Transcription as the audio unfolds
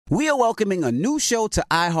We are welcoming a new show to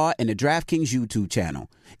iHeart and the DraftKings YouTube channel.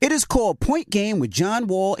 It is called Point Game with John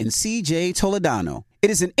Wall and CJ Toledano. It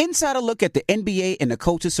is an insider look at the NBA and the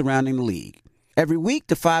coaches surrounding the league. Every week,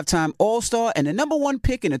 the 5-time All-Star and the #1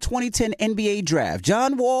 pick in the 2010 NBA Draft,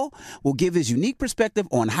 John Wall, will give his unique perspective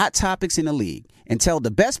on hot topics in the league and tell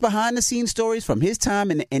the best behind-the-scenes stories from his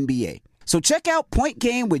time in the NBA. So check out Point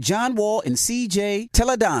Game with John Wall and CJ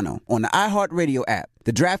Toledano on the iHeartRadio app,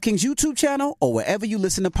 the DraftKings YouTube channel, or wherever you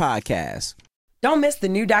listen to podcasts. Don't miss the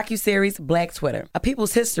new docuseries Black Twitter, A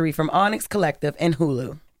People's History from Onyx Collective and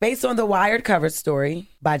Hulu. Based on the Wired cover story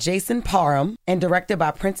by Jason Parham and directed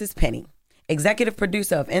by Princess Penny. Executive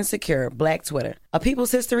producer of Insecure, Black Twitter. A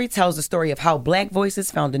People's History tells the story of how Black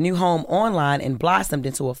voices found a new home online and blossomed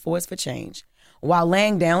into a force for change, while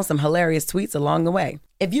laying down some hilarious tweets along the way.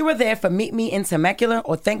 If you were there for Meet Me in Temecula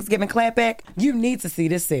or Thanksgiving Clapback, you need to see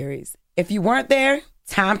this series. If you weren't there,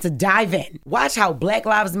 time to dive in. Watch how Black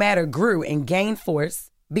Lives Matter grew and gained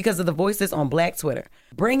force because of the voices on Black Twitter,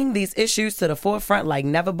 bringing these issues to the forefront like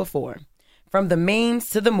never before. From the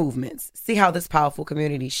memes to the movements, see how this powerful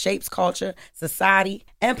community shapes culture, society,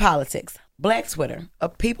 and politics. Black Twitter, A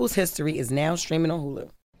People's History, is now streaming on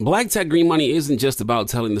Hulu. Black Tech Green Money isn't just about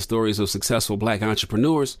telling the stories of successful Black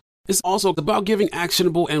entrepreneurs. It's also about giving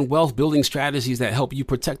actionable and wealth-building strategies that help you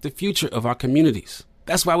protect the future of our communities.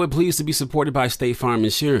 That's why we're pleased to be supported by State Farm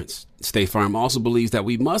Insurance. State Farm also believes that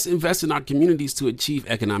we must invest in our communities to achieve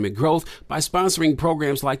economic growth by sponsoring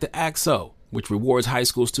programs like the AXO, which rewards high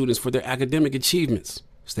school students for their academic achievements.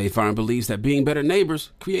 State Farm believes that being better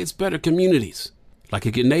neighbors creates better communities. Like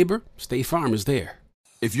a good neighbor, State Farm is there.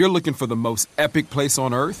 If you're looking for the most epic place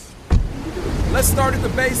on Earth, let's start at the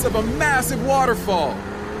base of a massive waterfall.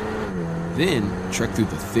 Then trek through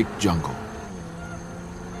the thick jungle.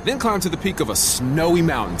 Then climb to the peak of a snowy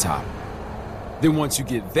mountaintop. Then once you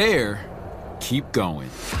get there, keep going.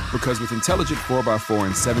 Because with intelligent 4x4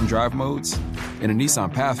 and 7 drive modes and a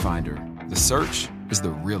Nissan Pathfinder, the search is the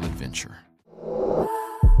real adventure.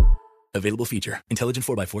 Available feature. Intelligent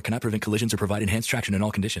 4x4 cannot prevent collisions or provide enhanced traction in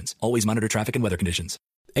all conditions. Always monitor traffic and weather conditions.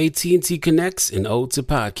 AT&T connects an ode to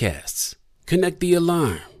podcasts. Connect the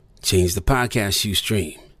alarm. Change the podcast you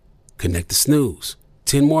stream. Connect the snooze.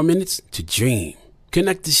 10 more minutes to dream.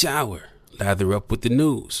 Connect the shower. Lather up with the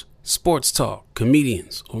news, sports talk,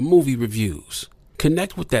 comedians, or movie reviews.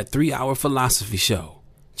 Connect with that 3-hour philosophy show.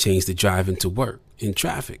 Change the drive into work in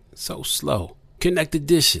traffic so slow. Connect the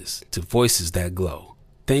dishes to voices that glow.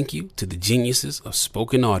 Thank you to the geniuses of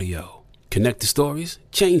spoken audio. Connect the stories,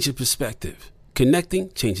 change your perspective.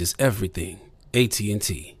 Connecting changes everything.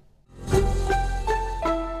 AT&T.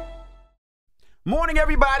 Morning,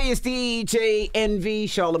 everybody. It's DJ NV,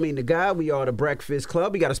 Charlamagne the God. We are the Breakfast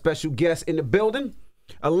Club. We got a special guest in the building,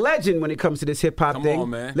 a legend when it comes to this hip-hop thing. Come on,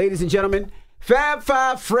 man. Ladies and gentlemen, Fab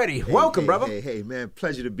Five Freddy. Welcome, brother. Hey, man.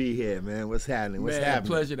 Pleasure to be here, man. What's happening?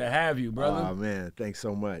 Pleasure to have you, brother. Oh, man. Thanks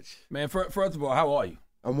so much. Man, first of all, how are you?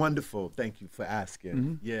 I'm wonderful. Thank you for asking.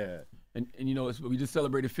 Mm-hmm. Yeah. And you know, we just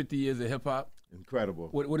celebrated 50 years of hip-hop. Incredible.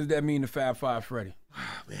 What does that mean to Fab Five Freddy?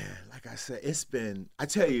 Man, like I said, it's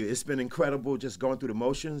been incredible just going through the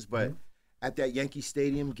motions, but at that Yankee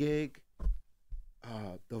Stadium gig,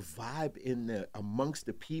 the vibe amongst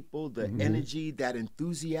the people, the energy, that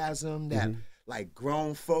enthusiasm, that like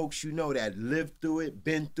grown folks, you know, that lived through it,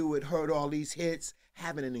 been through it, heard all these hits,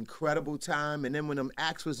 having an incredible time. And then when them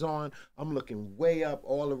acts was on, I'm looking way up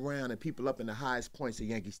all around and people up in the highest points of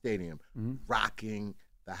Yankee Stadium, rocking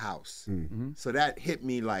the house. So that hit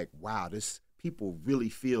me like, wow, people really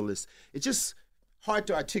feel this. It's just hard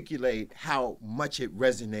to articulate how much it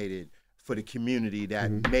resonated for the community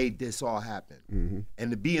that made this all happen.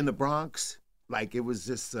 And to be in the Bronx, like it was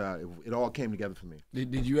just, it all came together for me.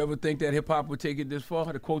 Did you ever think that hip-hop would take it this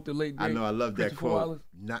far, to quote the late, I know, I love that quote. Wallace?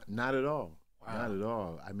 Not at all. Wow. Not at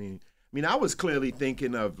all. I mean, I was clearly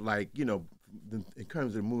thinking of, like, you know, in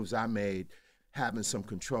terms of the moves I made, having some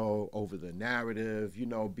control over the narrative, you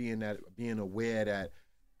know, being aware that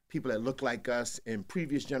people that look like us in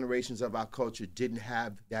previous generations of our culture didn't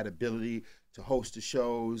have that ability to host the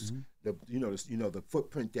shows, the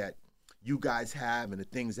footprint that you guys have and the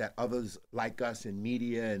things that others like us in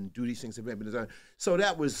media and do these things. So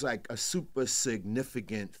that was like a super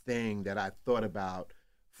significant thing that I thought about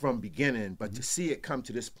from beginning, but to see it come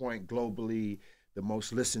to this point globally, the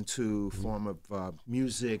most listened to form of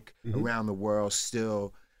music around the world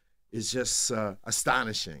still is just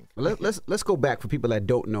astonishing. Well, let's go back for people that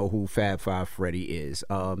don't know who Fab Five Freddy is.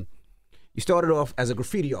 You started off as a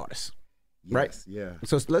graffiti artist, right? Yeah.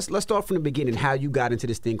 So let's start from the beginning, how you got into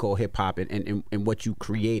this thing called hip hop and what you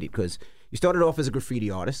created, because you started off as a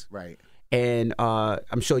graffiti artist, right? And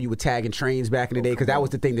I'm sure you were tagging trains back in the day because that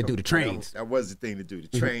was the thing to do, the trains. That was the thing to do. The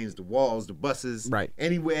trains, the walls, the buses, Right.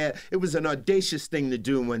 Anywhere. It was an audacious thing to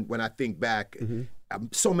do when I think back.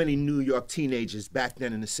 So many New York teenagers back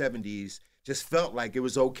then in the 70s just felt like it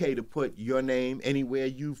was okay to put your name anywhere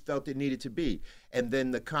you felt it needed to be. And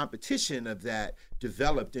then the competition of that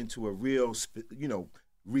developed into a real,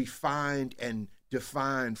 refined and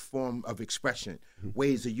defined form of expression.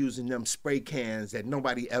 Ways of using them spray cans that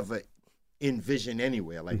nobody ever envision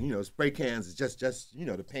anywhere. Like, spray cans is just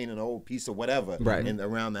to paint an old piece of whatever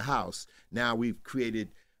around the house. Now we've created,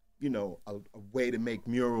 a way to make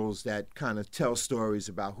murals that kind of tell stories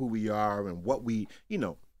about who we are and what we,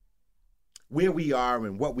 where we are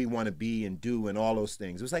and what we want to be and do and all those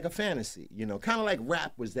things. It was like a fantasy, kind of like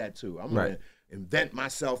rap was that too. I'm going to invent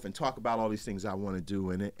myself and talk about all these things I want to do.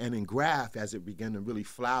 And in graph, as it began to really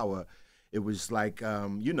flower, it was like,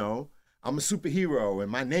 I'm a superhero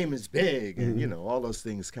and my name is big, and all those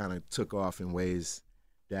things kind of took off in ways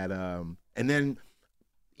that and then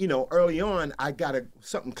early on I got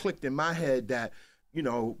something clicked in my head that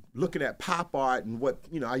looking at pop art and what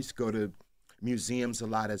I used to go to museums a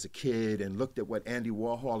lot as a kid and looked at what Andy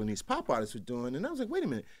Warhol and these pop artists were doing, and I was like, wait a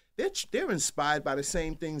minute, they're inspired by the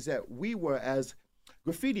same things that we were as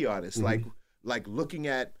graffiti artists, like looking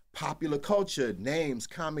at popular culture, names,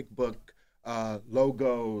 comic book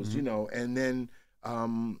logos, and then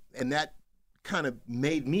and that kind of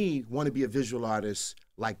made me want to be a visual artist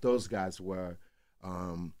like those guys were.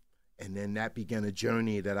 And then that began a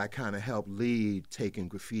journey that I kind of helped lead, taking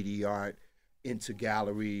graffiti art into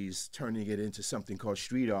galleries, turning it into something called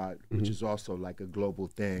street art, which is also like a global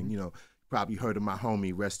thing. Probably heard of my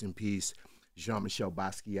homie, rest in peace, Jean-Michel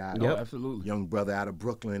Basquiat, absolutely, young brother out of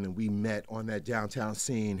Brooklyn, and we met on that downtown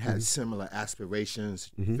scene, had similar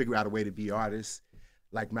aspirations, figure out a way to be artists.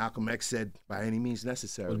 Like Malcolm X said, by any means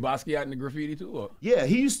necessary. Was Basquiat in the graffiti too? Or? Yeah,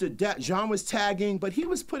 he used to, Jean was tagging, but he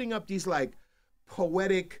was putting up these like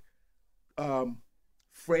poetic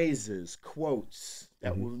phrases, quotes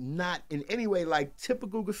that were not in any way like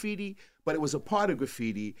typical graffiti, but it was a part of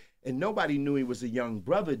graffiti, and nobody knew he was a young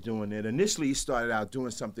brother doing it. Initially, he started out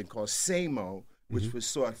doing something called Samo, which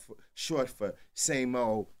was short for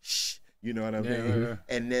Samo, shh, you know what I mean? Yeah.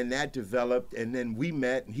 And then that developed, and then we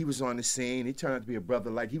met, and he was on the scene. He turned out to be a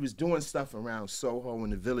brother. Like, he was doing stuff around Soho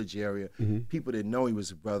in the Village area. People didn't know he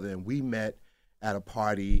was a brother, and we met at a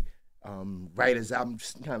party right as I'm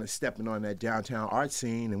kind of stepping on that downtown art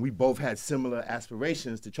scene, and we both had similar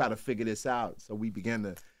aspirations to try to figure this out. So we began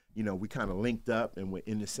to, we kind of linked up and were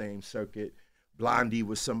in the same circuit. Blondie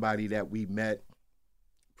was somebody that we met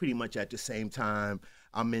pretty much at the same time.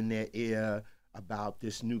 I'm in their ear about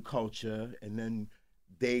this new culture, and then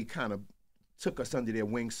they kind of took us under their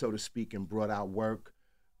wings, so to speak, and brought out work.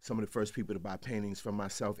 Some of the first people to buy paintings from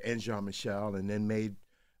myself and Jean-Michel, and then made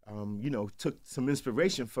took some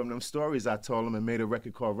inspiration from them stories I told them and made a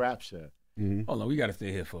record called Rapture. Hold on, we got to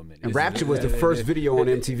stay here for a minute. And Rapture was the first video on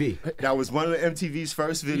MTV. That was one of the MTV's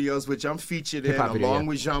first videos, which I'm featured in along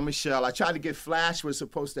with Jean-Michel. I tried to get Flash was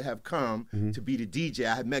supposed to have come to be the DJ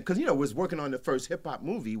I had met, because, was working on the first hip-hop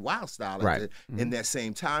movie, Wild Style, in that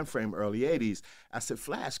same time frame, early 80s. I said,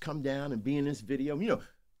 Flash, come down and be in this video.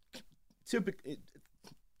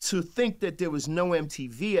 To think that there was no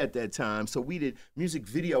MTV at that time, so music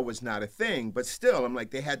video was not a thing, but still, I'm like,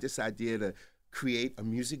 they had this idea to create a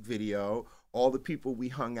music video. All the people we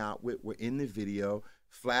hung out with were in the video.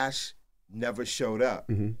 Flash never showed up.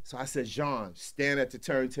 So I said, Jean, stand at the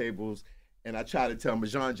turntables, and I tried to tell him, but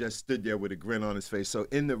Jean just stood there with a grin on his face. So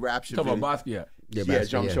in the Rapture video. Talking about Basquiat. Yeah,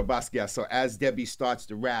 Jean-Michel Basquiat. So as Debbie starts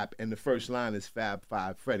to rap, and the first line is Fab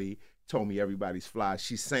Five, Freddy told me everybody's fly,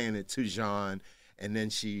 she's saying it to Jean, and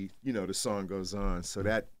then she, the song goes on. So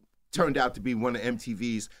that turned out to be one of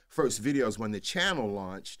MTV's first videos when the channel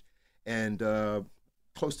launched. And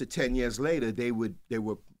close to 10 years later, they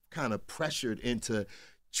were kind of pressured into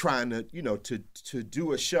trying to, to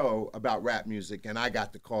do a show about rap music, and I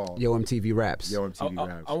got the call. Yo MTV Raps. Raps. I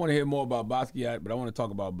want to hear more about Basquiat, but I want to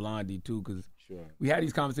talk about Blondie too, because we had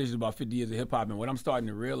these conversations about 50 years of hip hop, and what I'm starting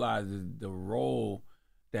to realize is the role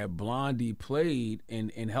that Blondie played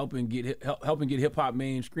in helping get hip hop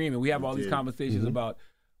mainstream. And we have all these conversations about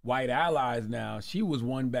white allies now. She was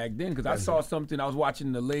one back then, because I saw something. I was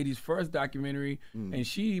watching the Ladies First documentary, and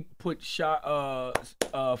she put Funky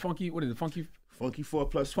 4+1. Funky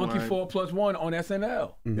 4+1 on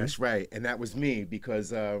SNL. That's right, and that was me,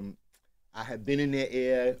 because I had been in their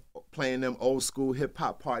ear playing them old school hip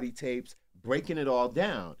hop party tapes, breaking it all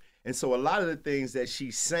down. And so a lot of the things that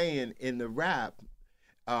she's saying in the rap,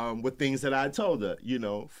 were things that I told her. You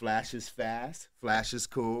know, Flash is fast, Flash is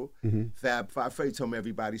cool. Fab Five Freddy told me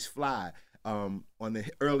everybody's fly. On the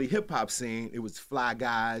early hip hop scene, it was fly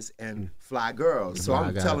guys and fly girls. So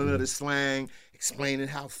I'm telling her the slang, explaining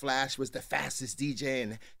how Flash was the fastest DJ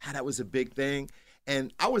and how that was a big thing.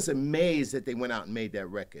 And I was amazed that they went out and made that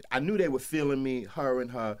record. I knew they were feeling me, her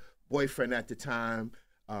and her boyfriend at the time,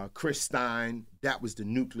 Chris Stein. That was the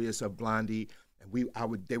nucleus of Blondie. And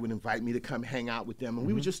they would invite me to come hang out with them. And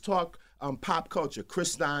we would just talk pop culture.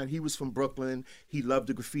 Chris Stein, he was from Brooklyn. He loved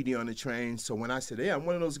the graffiti on the train. So when I said, hey, I'm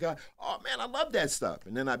one of those guys, oh, man, I love that stuff.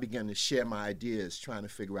 And then I began to share my ideas, trying to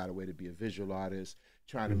figure out a way to be a visual artist,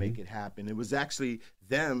 trying to make it happen. It was actually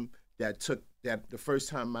them that took that. The first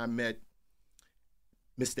time I met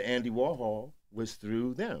Mr. Andy Warhol was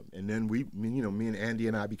through them. And then me and Andy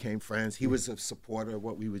and I became friends. He was a supporter of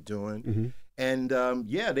what we were doing. And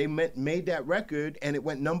they made that record, and it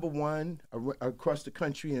went #1 across the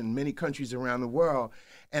country and many countries around the world.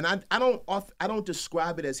 And I don't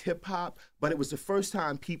describe it as hip hop, but it was the first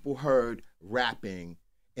time people heard rapping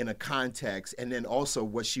in a context. And then also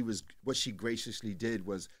what she graciously did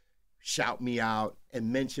was shout me out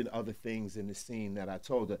and mention other things in the scene that I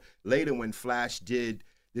told her. Later, when Flash did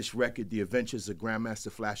this record, The Adventures of Grandmaster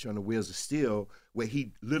Flash on the Wheels of Steel, where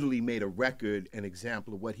he literally made a record, an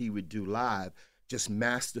example of what he would do live, just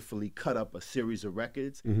masterfully cut up a series of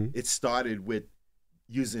records. It started with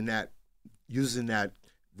using that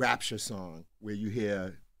Rapture song where you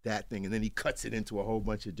hear that thing, and then he cuts it into a whole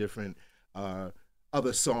bunch of different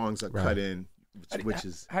other songs are cut in, which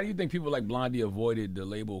is... How do you think people like Blondie avoided the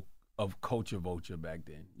label of culture vulture back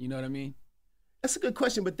then? You know what I mean? That's a good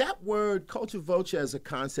question, but that word, culture vulture as a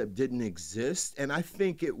concept, didn't exist. And I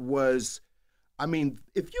think it was,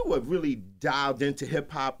 if you were really dialed into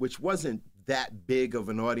hip hop, which wasn't that big of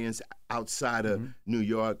an audience outside of New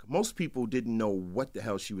York, most people didn't know what the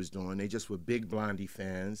hell she was doing. They just were big Blondie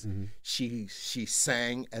fans. She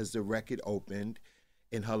sang as the record opened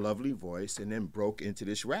in her lovely voice, and then broke into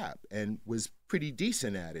this rap and was pretty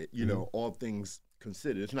decent at it, all things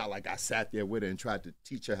considered. It's not like I sat there with her and tried to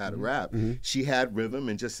teach her how to rap. She had rhythm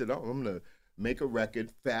and just said, I'm going to make a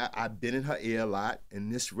record. I've been in her ear a lot,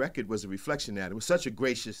 and this record was a reflection of that. It was such a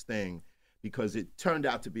gracious thing because it turned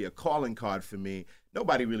out to be a calling card for me.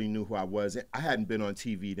 Nobody really knew who I was. I hadn't been on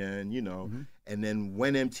TV then, And then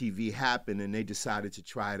when MTV happened and they decided to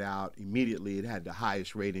try it out, immediately it had the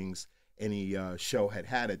highest ratings any show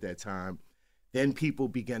had at that time. Then people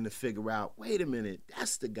began to figure out, wait a minute,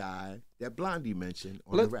 that's the guy that Blondie mentioned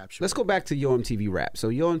on the Rapture. Let's go back to Yo MTV Raps. So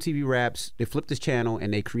Yo MTV Raps, they flip this channel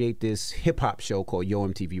and they create this hip hop show called Yo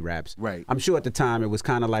MTV Raps. Right. I'm sure at the time it was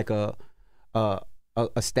kind of like a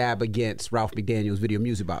stab against Ralph McDaniel's Video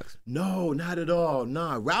Music Box. No, not at all.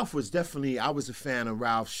 Nah, Ralph was definitely, I was a fan of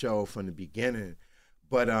Ralph's show from the beginning.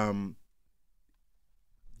 But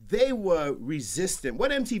they were resistant.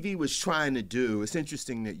 What MTV was trying to do, it's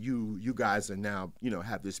interesting that you guys are now,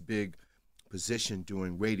 have this big position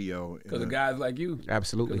doing radio. Because of guys like you.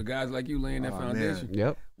 Absolutely. Because of guys like you laying that foundation. Man.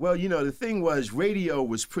 Yep. Well, the thing was, radio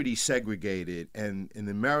was pretty segregated. And in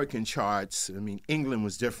the American charts, England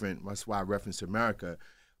was different. That's why I referenced America.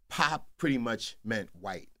 Pop pretty much meant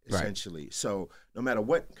white, essentially. Right. So no matter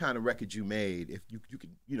what kind of record you made, if you could,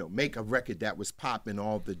 make a record that was pop in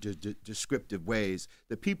all the descriptive ways,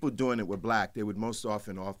 the people doing it were black. They would most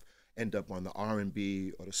often end up on the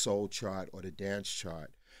R&B or the soul chart or the dance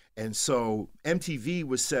chart. And so MTV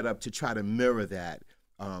was set up to try to mirror that,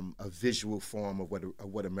 a visual form of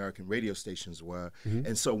what American radio stations were.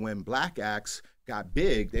 And so when black acts got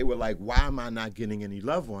big, they were like, why am I not getting any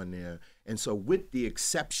love on there? And so with the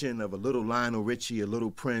exception of a little Lionel Richie, a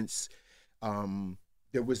little Prince,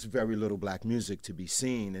 there was very little black music to be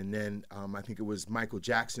seen. And then I think it was Michael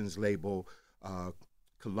Jackson's label,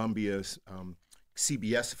 Columbia's,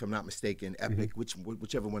 CBS, if I'm not mistaken, Epic,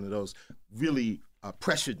 whichever one of those, really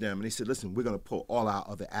pressured them. And they said, listen, we're going to pull all our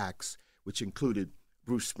other acts, which included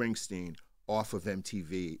Bruce Springsteen, off of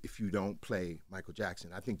MTV if you don't play Michael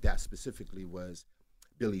Jackson. I think that specifically was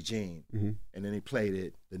Billie Jean. And then they played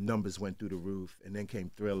it, the numbers went through the roof, and then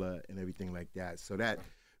came Thriller and everything like that. So that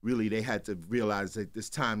really, they had to realize that it's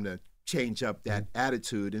time to change up that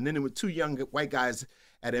attitude. And then there were two young white guys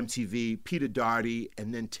at MTV, Peter Doherty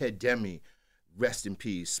and then Ted Demme, rest in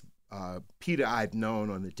peace. Peter I'd known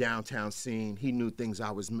on the downtown scene. He knew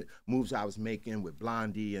moves I was making with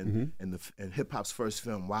Blondie and hip hop's first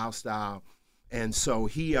film, Wild Style. And so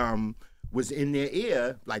he was in their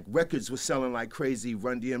ear, like records were selling like crazy.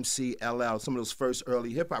 Run DMC, LL, some of those first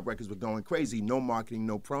early hip hop records were going crazy. No marketing,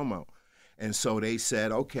 no promo. And so they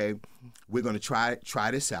said, okay, we're going to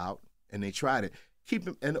try this out. And they tried it.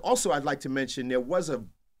 And also I'd like to mention there was a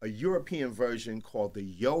a European version called the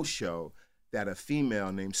Yo Show that a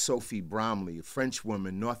female named Sophie Bromley, a French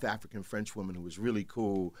woman, North African French woman who was really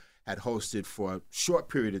cool, had hosted for a short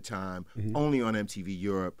period of time, only on MTV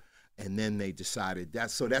Europe. And then they decided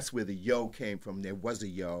that's where the Yo came from. There was a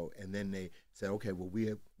Yo, and then they said, okay, well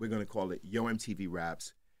we're going to call it Yo MTV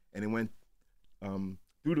Raps, and it went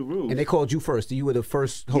through the roof. And they called you first. You were the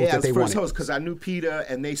first host that they wanted. Yeah, I was the first host because I knew Peter,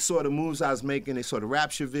 and they saw the moves I was making. They saw the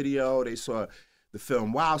Rapture video. They saw the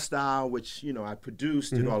film Wild Style, which I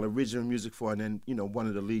produced, did all original music for, and then one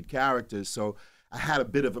of the lead characters. So I had a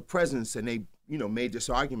bit of a presence, and they made this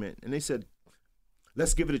argument, and they said,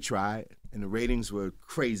 let's give it a try. And the ratings were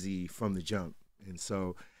crazy from the jump. And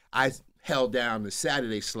so I held down the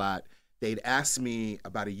Saturday slot. They'd asked me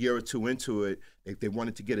about a year or two into it if they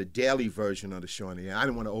wanted to get a daily version of the show. And I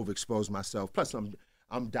didn't want to overexpose myself. Plus,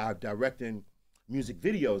 I'm directing music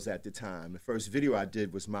videos at the time. The first video I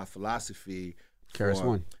did was My Philosophy.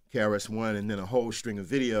 KRS-One, and then a whole string of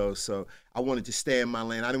videos. So I wanted to stay in my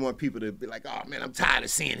lane. I didn't want people to be like, oh, man, I'm tired of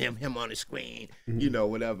seeing him on the screen,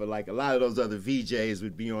 whatever. Like a lot of those other VJs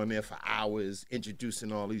would be on there for hours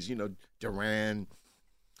introducing all these, Duran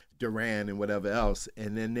and whatever else.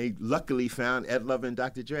 And then they luckily found Ed Lover and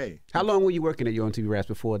Dr. Dre. How long were you working at Yo MTV Raps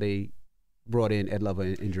before they brought in Ed Lover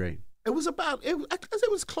and Dre? It was I guess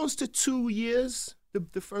it was close to 2 years,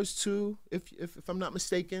 the first two, if I'm not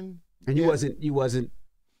mistaken. And you wasn't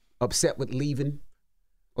upset with leaving,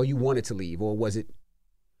 or you wanted to leave, or was it?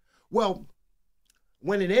 Well,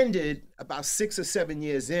 when it ended, about 6 or 7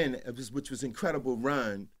 years in, which was an incredible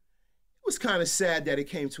run, it was kind of sad that it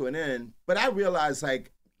came to an end. But I realized,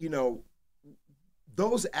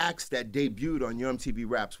 those acts that debuted on Yo MTV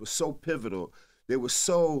Raps were so pivotal. They were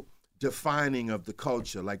so defining of the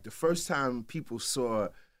culture. Like the first time people saw,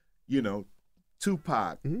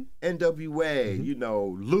 Tupac,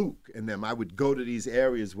 NWA, Luke, and them. I would go to these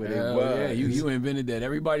areas where they were. Yeah, you invented that.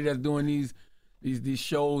 Everybody that's doing these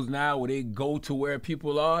shows now where they go to where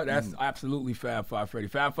people are, that's absolutely Fab Five Freddy.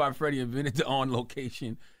 Fab Five Freddy invented the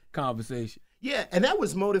on-location conversation. Yeah, and that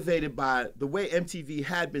was motivated by the way MTV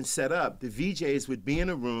had been set up. The VJs would be in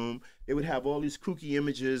a room. They would have all these kooky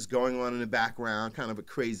images going on in the background, kind of a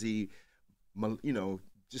crazy,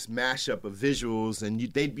 just mashup of visuals, and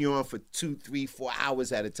they'd be on for 2, 3, 4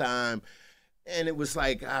 hours at a time, and it was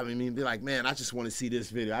like, be like, man, I just want to see this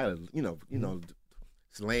video.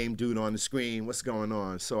 This lame dude on the screen, what's going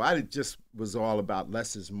on? So I just was all about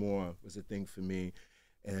less is more was a thing for me,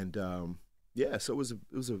 and so it was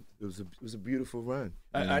a beautiful run.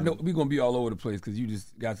 I know we're gonna be all over the place because you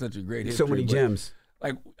just got such a great history. So many gems.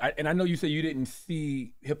 And I know you say you didn't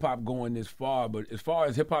see hip hop going this far, but as far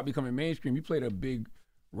as hip hop becoming mainstream, you played a big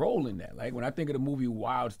role in that. Like when I think of the movie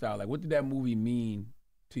Wild Style, like what did that movie mean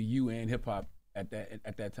to you and hip hop at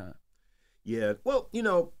that time? Yeah, well,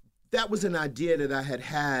 that was an idea that I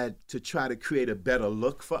had to try to create a better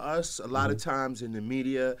look for us. A lot of times in the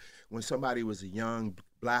media, when somebody was a young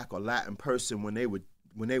Black or Latin person, when they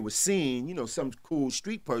were seen, some cool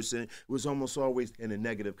street person, it was almost always in a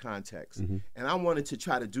negative context. And I wanted to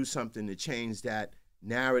try to do something to change that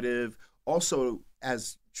narrative. Also,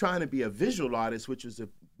 as trying to be a visual artist, which was the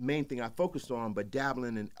main thing I focused on, but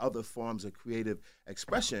dabbling in other forms of creative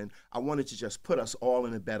expression, I wanted to just put us all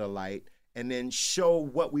in a better light and then show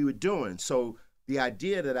what we were doing. So the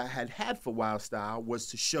idea that I had for Wild Style was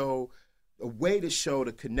to show a way to show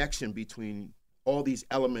the connection between all these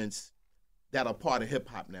elements that are part of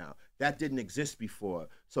hip-hop now. That didn't exist before.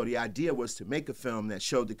 So the idea was to make a film that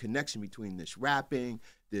showed the connection between this rapping,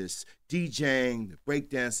 this DJing, the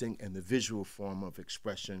breakdancing, and the visual form of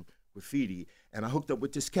expression, graffiti. And I hooked up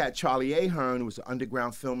with this cat, Charlie Ahern, who was an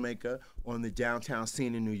underground filmmaker on the downtown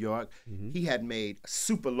scene in New York. He had made a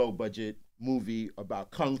super low-budget movie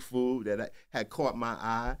about Kung Fu that had caught my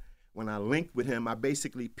eye. When I linked with him, I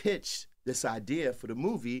basically pitched this idea for the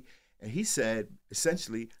movie, and he said,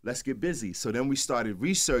 essentially, let's get busy. So then we started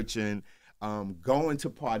researching, going to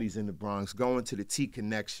parties in the Bronx, going to the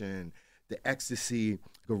T-Connection, the Ecstasy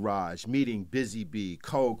Garage, meeting Busy Bee,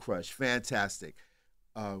 Cold Crush, Fantastic,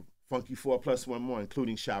 Funky 4+1 More,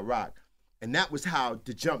 including Chirac. And that was how,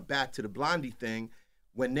 to jump back to the Blondie thing,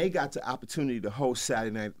 when they got the opportunity to host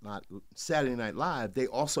Saturday Night Live, they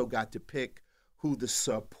also got to pick who the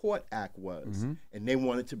support act was. And they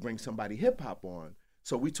wanted to bring somebody hip-hop on.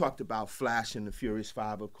 So we talked about Flash and the Furious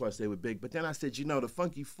Five. Of course, they were big. But then I said, the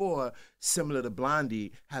Funky Four, similar to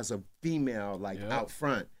Blondie, has a female out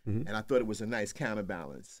front. And I thought it was a nice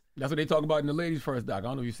counterbalance. That's what they talk about in the Ladies First doc. I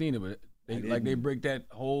don't know if you've seen it, but they break that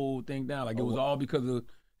whole thing down. Like it was all because of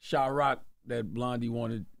Chirac that Blondie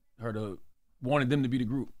wanted her to wanted them to be the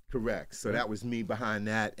group. Correct. So that was me behind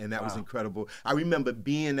that, and that was incredible. I remember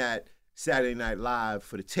being at Saturday Night Live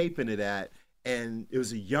for the taping of that, and it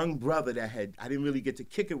was a young brother that I didn't really get to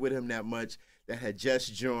kick it with him that much, that had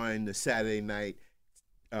just joined the Saturday Night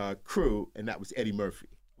crew, and that was Eddie Murphy.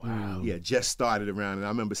 Wow. Yeah, just started around, and I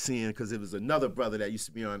remember seeing, because it was another brother that used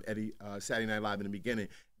to be on Saturday Night Live in the beginning.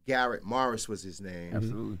 Garrett Morris was his name.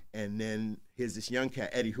 Absolutely. And then here's this young cat,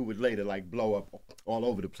 Eddie, who would later blow up all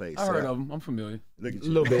over the place. I heard of him. I'm familiar. Look at you.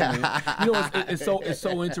 A little bit. You know, it's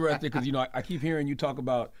so interesting because, you know, I keep hearing you talk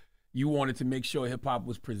about you wanted to make sure hip hop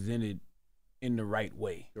was presented in the right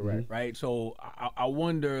way. Correct. Right? So I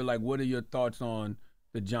wonder, like, what are your thoughts on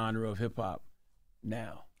the genre of hip hop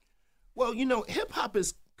now? Well, you know, hip hop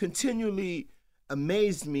has continually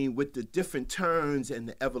amazed me with the different turns and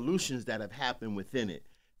the evolutions that have happened within it.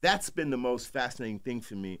 That's been the most fascinating thing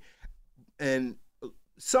for me. And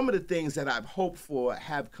some of the things that I've hoped for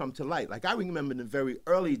have come to light. Like, I remember in the very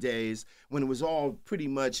early days when it was all pretty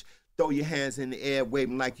much throw your hands in the air,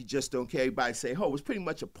 waving like you just don't care. Everybody say, oh, it was pretty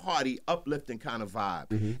much a party, uplifting kind of vibe.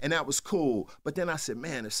 Mm-hmm. And that was cool. But then I said,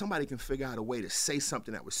 man, if somebody can figure out a way to say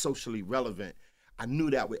something that was socially relevant, I knew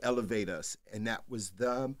that would elevate us. And that was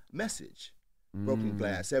the message. Broken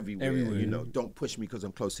glass everywhere. You know, don't push me because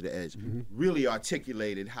I'm close to the edge. Mm-hmm. Really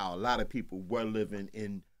articulated how a lot of people were living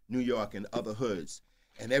in New York and other hoods.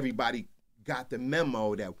 And everybody got the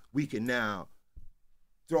memo that we can now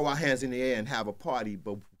throw our hands in the air and have a party,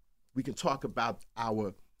 but we can talk about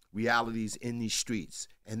our realities in these streets.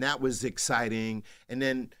 And that was exciting. And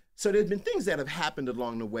then, so there's been things that have happened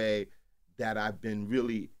along the way that I've been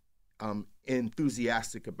really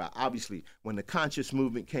enthusiastic about. Obviously, when the conscious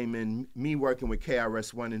movement came in, me working with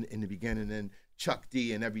KRS-One in the beginning, and Chuck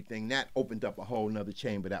D and everything, that opened up a whole nother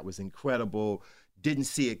chamber that was incredible. Didn't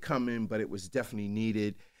see it coming, but it was definitely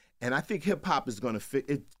needed. And I think hip hop is going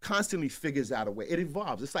to it constantly figures out a way. It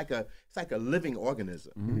evolves. It's like a living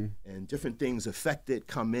organism, and different things affect it,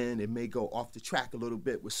 come in. It may go off the track a little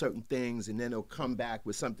bit with certain things, and then it'll come back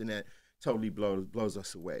with something that totally blows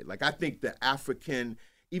us away. Like, I think the African,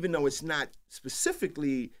 even though it's not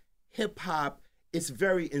specifically hip hop, it's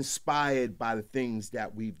very inspired by the things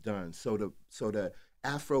that we've done. So the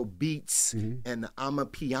Afro beats and the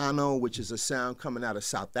Amapiano, which is a sound coming out of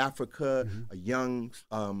South Africa, a young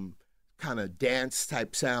kind of dance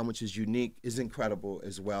type sound, which is unique, is incredible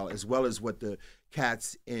as well as what the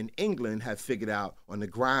cats in England have figured out on the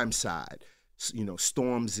grime side. You know,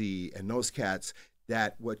 Stormzy and those cats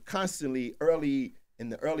that were constantly in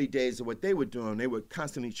the early days of what they were doing, they were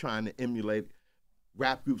constantly trying to emulate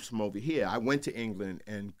rap groups from over here. I went to England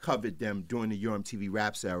and covered them during the UMTV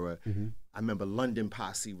Raps era. I remember London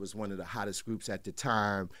Posse was one of the hottest groups at the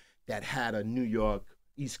time that had a New York,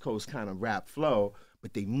 East Coast kind of rap flow,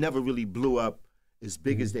 but they never really blew up as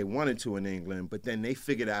big as they wanted to in England. But then they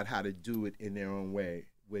figured out how to do it in their own way,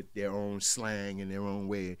 with their own slang and their own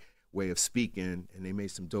way of speaking, and they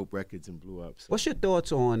made some dope records and blew up. So. What's your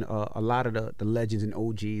thoughts on a lot of the legends and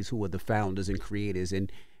OGs who were the founders and creators and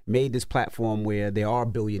made this platform where there are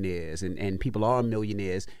billionaires and people are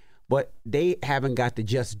millionaires, but they haven't got the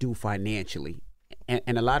just due financially?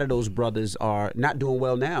 And a lot of those brothers are not doing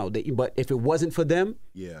well now. But if it wasn't for them,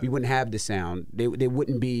 we wouldn't have the sound. They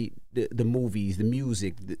wouldn't be the movies, the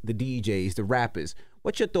music, the DJs, the rappers.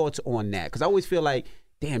 What's your thoughts on that? Because I always feel like,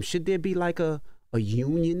 damn, should there be like a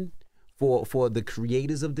union for the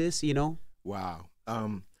creators of this, you know? Wow.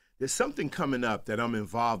 There's something coming up that I'm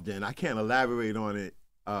involved in. I can't elaborate on it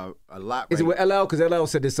a lot. Is it with LL? Because LL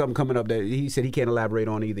said there's something coming up that he said he can't elaborate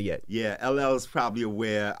on either yet. Yeah, LL's probably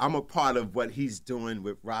aware. I'm a part of what he's doing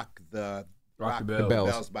with Rock the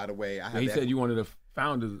Bells, by the way. He said you wanted to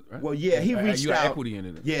founders, right? Well, yeah, he reached you out. got equity in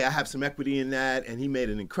it. Yeah, I have some equity in that, and he made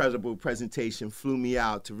an incredible presentation, flew me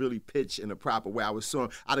out to really pitch in a proper way.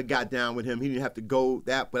 I'd have got down with him. He didn't have to go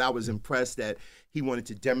that, but I was impressed that he wanted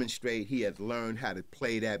to demonstrate he had learned how to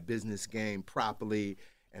play that business game properly,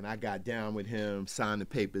 and I got down with him, signed the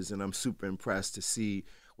papers, and I'm super impressed to see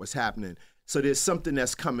what's happening. So there's something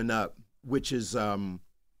that's coming up, which is something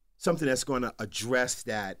that's going to address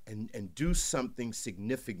that and do something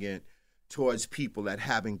significant towards people that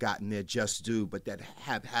haven't gotten their just due, but that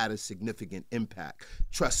have had a significant impact.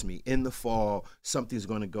 Trust me, in the fall, something's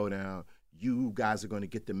going to go down. You guys are going to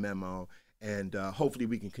get the memo, and hopefully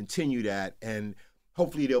we can continue that, and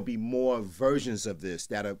hopefully there'll be more versions of this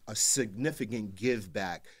that are a significant give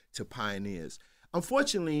back to pioneers.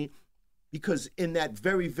 Unfortunately, because in that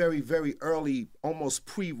very, very, very early, almost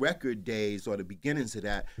pre-record days or the beginnings of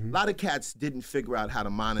that, a lot of cats didn't figure out how to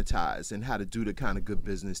monetize and how to do the kind of good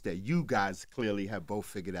business that you guys clearly have both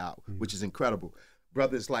figured out, which is incredible.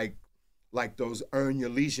 Brothers like like those Earn Your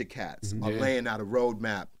Leisure cats are laying out a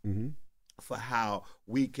roadmap for how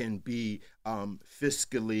we can be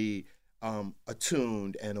fiscally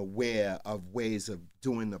attuned and aware of ways of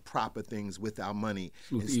doing the proper things with our money.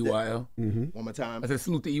 Salute to EYL. One more time. I said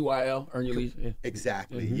salute to EYL, Earn Your Leisure. Yeah.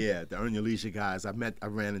 Exactly, the Earn Your Leisure guys. I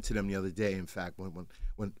ran into them the other day, in fact,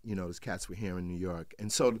 when those cats were here in New York.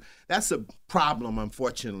 And so that's a problem,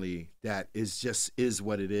 unfortunately, that is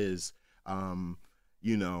what it is.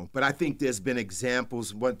 But I think there's been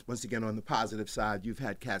examples, once again, on the positive side, you've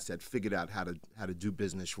had cats that figured out how to do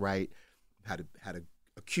business right, how to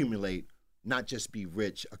accumulate, not just be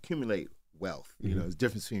rich, accumulate wealth. There's a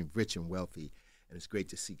difference between rich and wealthy, and it's great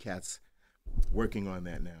to see cats working on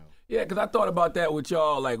that now. Yeah, because I thought about that with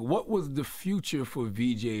y'all. Like, what was the future for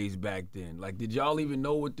VJs back then? Like, did y'all even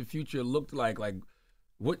know what the future looked like? Like,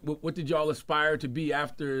 what did y'all aspire to be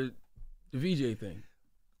after the VJ thing?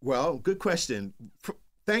 Well, good question.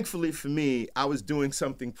 Thankfully for me, I was doing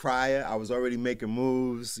something prior. I was already making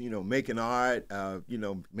moves, making art,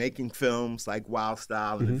 making films like Wild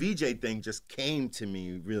Style. And the VJ thing just came to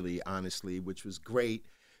me, really, honestly, which was great.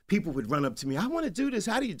 People would run up to me, I want to do this.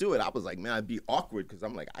 How do you do it? I was like, man, I'd be awkward because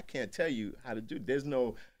I'm like, I can't tell you how to do it. There's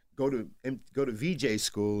no go to VJ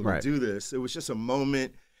school and do this. It was just a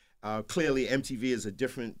moment. Clearly, MTV is a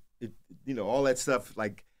different, all that stuff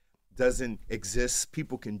like doesn't exist.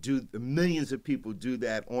 People can do, millions of people do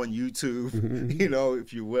that on YouTube,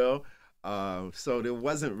 if you will. So there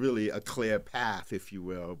wasn't really a clear path, if you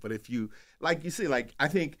will. But if you, like you see, like I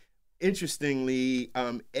think, interestingly,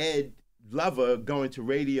 Ed Lover going to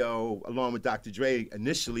radio along with Dr. Dre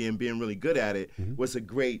initially and being really good at it was a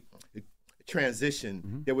great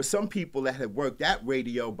transition. There were some people that had worked at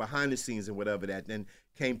radio behind the scenes and whatever that then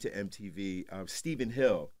came to MTV. Stephen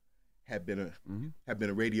Hill had been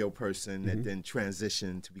a radio person that then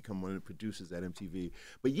transitioned to become one of the producers at MTV.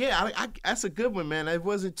 But yeah, that's a good one, man. There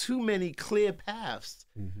wasn't too many clear paths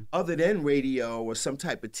other than radio or some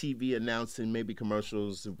type of TV announcing, maybe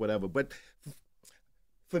commercials or whatever. But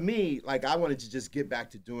for me, like I wanted to just get back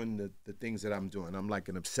to doing the things that I'm doing. I'm like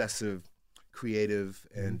an obsessive creative,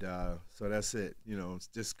 and so that's it. It's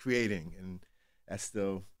just creating, and that's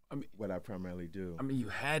still what I primarily do. I mean, you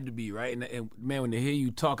had to be, right? And man, when they hear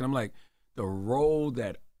you talking, I'm like, the role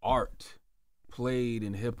that art played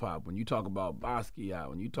in hip hop. When you talk about Basquiat,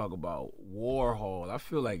 when you talk about Warhol, I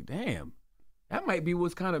feel like, damn, that might be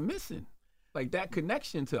what's kind of missing, like that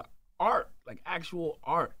connection to art, like actual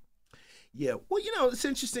art. Yeah, well, it's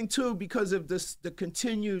interesting too because of the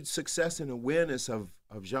continued success and awareness of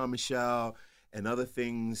Jean-Michel and other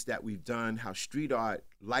things that we've done, how street art,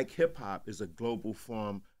 like hip hop, is a global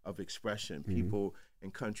form of expression. People in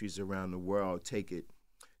countries around the world take it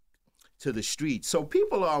to the street. So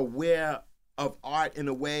people are aware of art in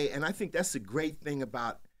a way, and I think that's the great thing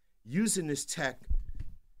about using this tech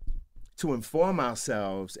to inform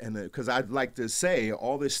ourselves, and because I'd like to say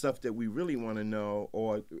all this stuff that we really want to know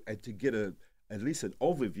or to get at least an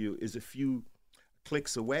overview is a few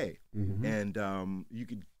clicks away. And you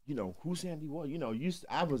could, who's Andy Wall?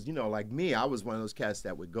 I was, like me, I was one of those cats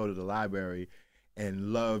that would go to the library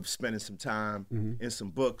and love spending some time in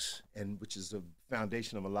some books, and which is a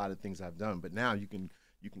foundation of a lot of things I've done. But now you can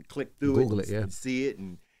click through Google it and see it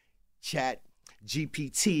and chat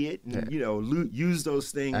GPT it and use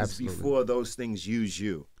those things before those things use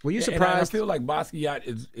you. Were you surprised? And I feel like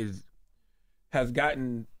Basquiat has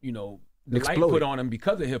gotten the light put on him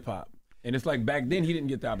because of hip hop. And it's like back then he didn't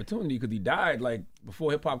get the opportunity because he died like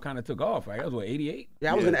before hip hop kind of took off. Right? That was what, 88?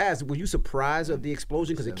 Yeah, I was going to ask, were you surprised of the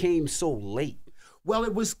explosion because it came so late? Well,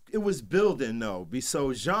 it was building though.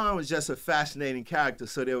 So Jean was just a fascinating character.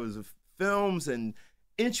 So there was films and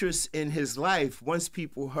interest in his life once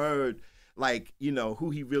people heard like, who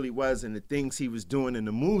he really was and the things he was doing and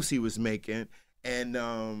the moves he was making. And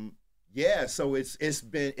so it's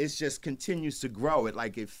just continues to grow.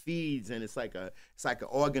 It feeds, and it's like an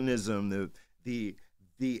organism,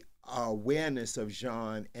 the awareness of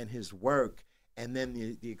Jean and his work, and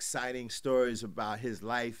then the exciting stories about his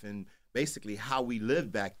life and basically how we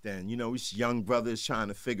lived back then. We was young brothers trying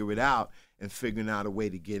to figure it out and figuring out a way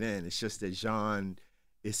to get in. It's just that Jean,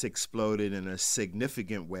 it's exploded in a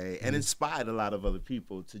significant way and inspired a lot of other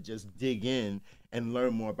people to just dig in and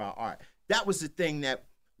learn more about art. That was the thing that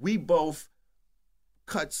we both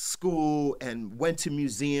cut school and went to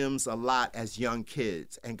museums a lot as young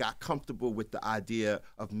kids and got comfortable with the idea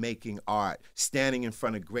of making art, standing in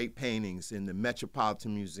front of great paintings in the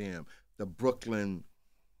Metropolitan Museum, the Brooklyn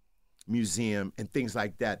Museum and things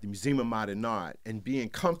like that, the Museum of Modern Art, and being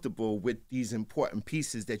comfortable with these important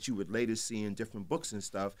pieces that you would later see in different books and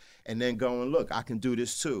stuff, and then going, look, I can do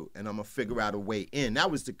this too, and I'm gonna figure out a way in. That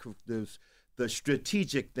was the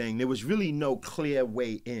strategic thing. There was really no clear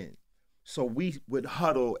way in. So we would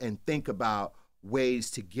huddle and think about ways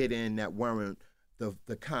to get in that weren't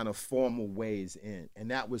the kind of formal ways in.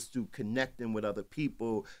 And that was through connecting with other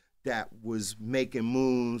people that was making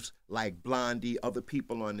moves, like Blondie, other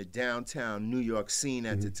people on the downtown New York scene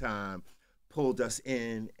at the time pulled us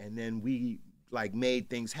in, and then we like made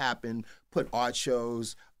things happen, put art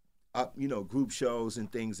shows up, group shows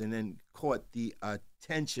and things, and then caught the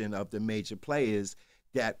attention of the major players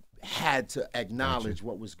that had to acknowledge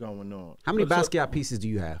what was going on. How many Basquiat pieces do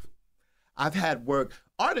you have? I've had work.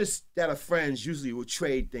 Artists that are friends usually will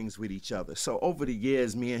trade things with each other. So over the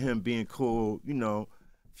years, me and him being cool,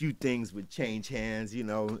 few things would change hands,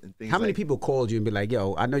 and things. How many people called you and be like,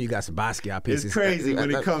 yo, I know you got some Basquiat pieces. It's crazy when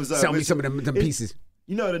it comes up. Sell me some of them pieces.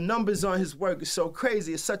 The numbers on his work is so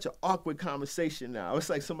crazy. It's such an awkward conversation now. It's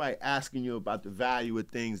like somebody asking you about the value of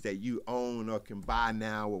things that you own or can buy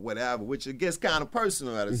now or whatever, which it gets kind of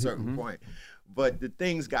personal at a certain point. But the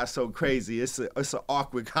things got so crazy. It's an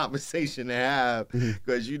awkward conversation to have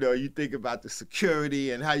because you think about the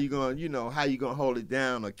security and how you gonna hold it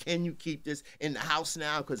down, or can you keep this in the house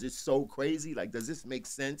now because it's so crazy? Like, does this make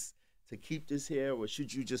sense to keep this here, or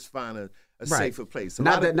should you just find a safer place?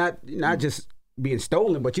 Not just being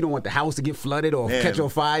stolen, but you don't want the house to get flooded or catch on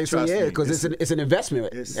fire. So because it's an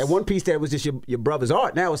investment. At one piece that was just your brother's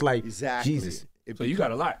art. Now it's like Jesus. So you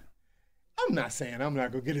got a lot. I'm not saying I'm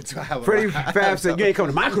not gonna get into a Freddie Fab said you ain't coming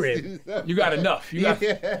to my crib. You got enough. You got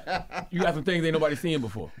some things ain't nobody seen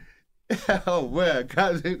before. Oh well,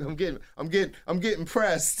 guys, I'm getting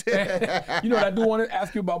pressed. You know what I do want to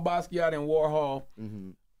ask you about Basquiat and Warhol?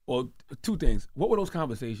 Well, two things. What were those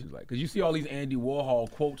conversations like? Because you see all these Andy Warhol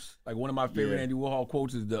quotes. Like one of my favorite Andy Warhol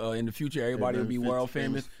quotes is in the future everybody will be world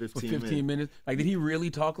famous for 15 minutes. Like, did he really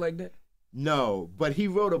talk like that? No, but he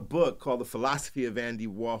wrote a book called The Philosophy of Andy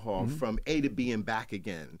Warhol, From A to B and Back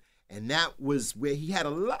Again. And that was where he had a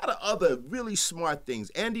lot of other really smart things.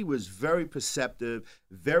 Andy was very perceptive,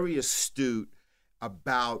 very astute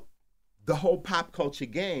about the whole pop culture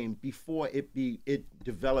game before it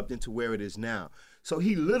developed into where it is now. So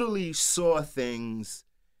he literally saw things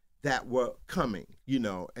that were coming,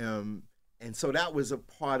 and so that was a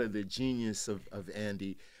part of the genius of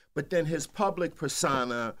Andy. But then his public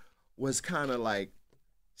persona was kind of like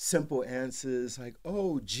simple answers, like,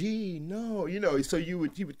 oh, gee, no, so he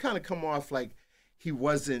would kind of come off like he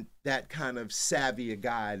wasn't that kind of savvy a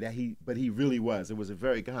guy but he really was. It was a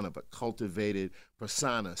very kind of a cultivated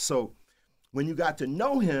persona. So when you got to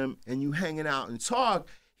know him and you hanging out and talk,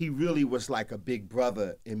 he really was like a big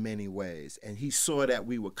brother in many ways. And he saw that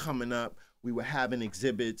we were coming up, we were having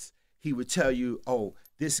exhibits. He would tell you, oh,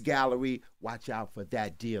 this gallery, watch out for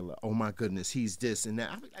that dealer. Oh my goodness, he's this and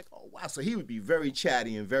that. I'd be like, oh wow. So he would be very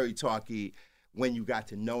chatty and very talky when you got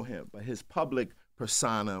to know him. But his public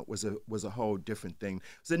persona was a whole different thing.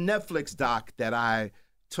 It was a Netflix doc that I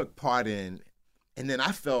took part in, and then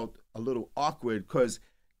I felt a little awkward because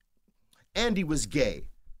Andy was gay.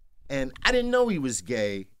 And I didn't know he was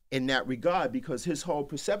gay in that regard because his whole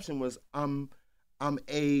perception was I'm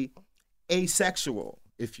asexual,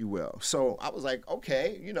 if you will. So I was like,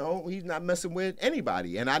 okay, he's not messing with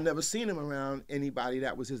anybody. And I'd never seen him around anybody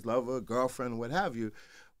that was his lover, girlfriend, what have you.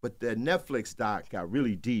 But the Netflix doc got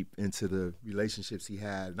really deep into the relationships he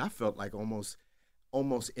had. And I felt like almost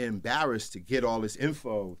embarrassed to get all this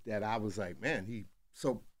info that I was like, man, he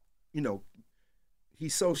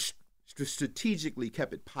so strategically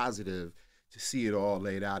kept it positive to see it all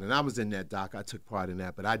laid out. And I was in that doc. I took part in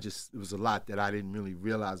that. But it was a lot that I didn't really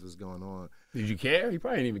realize was going on. Did you care? You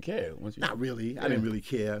probably didn't even care. Not really. I didn't really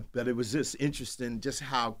care. But it was just interesting just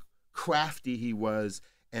how crafty he was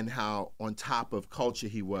and how on top of culture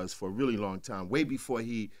he was for a really long time, way before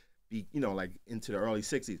he like into the early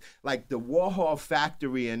 60s. Like the Warhol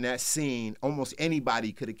factory and that scene, almost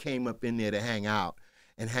anybody could have came up in there to hang out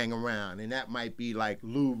and hang around. And that might be like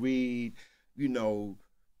Lou Reed,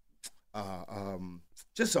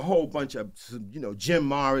 just a whole bunch of, Jim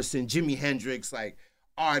Morrison, Jimi Hendrix, like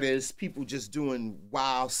artists, people just doing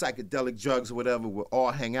wild psychedelic drugs or whatever would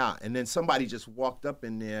all hang out. And then somebody just walked up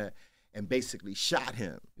in there and basically shot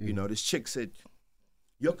him. This chick said,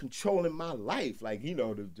 you're controlling my life. Like,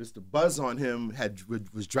 just the buzz on him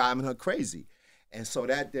was driving her crazy. And so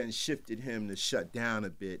that then shifted him to shut down a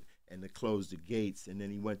bit and to close the gates. And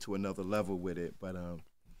then he went to another level with it. But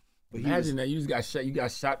Imagine that you just got shot. You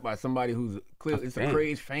got shot by somebody who's clearly a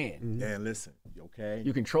crazed fan. Man, listen, okay?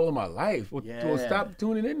 You're controlling my life. Well, stop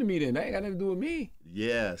tuning into me then. That ain't got nothing to do with me.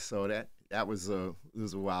 Yeah, so that was a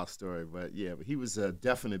wild story, but he was a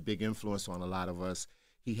definite big influence on a lot of us.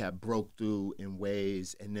 He had broke through in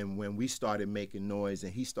ways, and then when we started making noise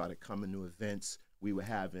and he started coming to events we were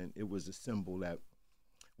having, it was a symbol that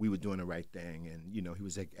we were doing the right thing, and he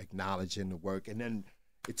was acknowledging the work, and then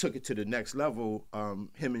it took it to the next level.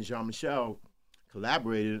 Him and Jean-Michel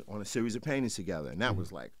collaborated on a series of paintings together, and that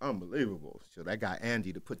was like unbelievable. So that got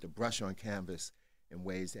Andy to put the brush on canvas in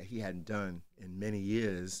ways that he hadn't done in many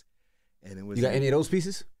years, and it was. You got any of those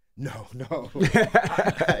pieces? No.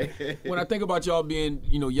 When I think about y'all being,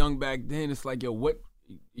 young back then, it's like, what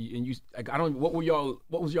was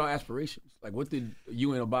y'all aspirations? Like, what did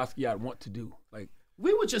you and Basquiat want to do? Like,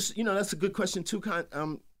 we were just, that's a good question too.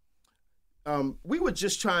 We were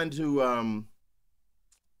just trying to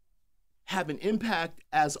have an impact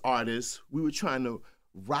as artists. We were trying to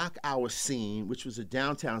rock our scene, which was a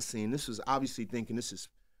downtown scene. This was obviously thinking this is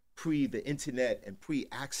pre the internet and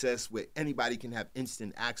pre-access, where anybody can have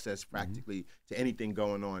instant access practically to anything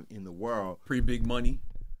going on in the world. Pre-big money.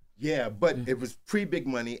 Yeah, but it was pre-big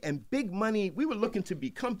money. And big money, we were looking to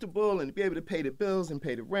be comfortable and be able to pay the bills and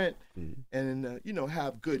pay the rent and,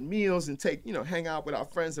 have good meals and hang out with our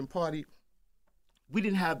friends and party. We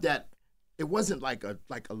didn't have that. It wasn't like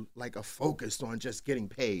a focus on just getting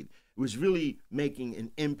paid. It was really making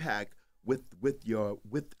an impact with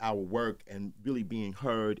our work and really being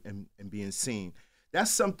heard and being seen.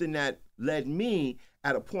 That's something that led me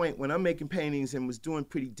at a point when I'm making paintings and was doing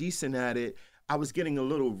pretty decent at it. I was getting a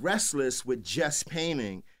little restless with just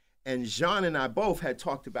painting, and Jean and I both had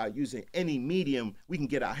talked about using any medium we can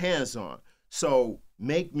get our hands on. So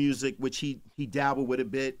make music, which he dabbled with a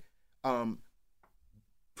bit,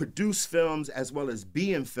 produce films as well as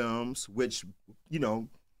be in films, which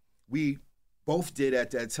we both did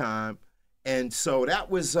at that time. And so that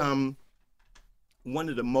was one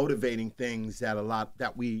of the motivating things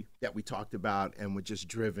that we talked about and were just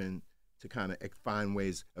driven to kind of find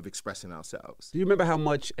ways of expressing ourselves. Do you remember how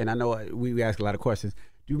much, and I know we ask a lot of questions,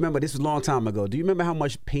 do you remember, this was a long time ago, do you remember how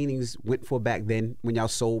much paintings went for back then when y'all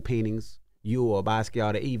sold paintings, you or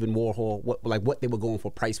Basquiat or even Warhol, what they were going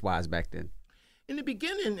for price-wise back then? In the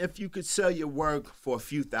beginning, if you could sell your work for a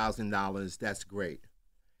few $1,000s, that's great.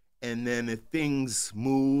 And then if things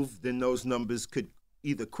move, then those numbers could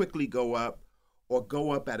either quickly go up or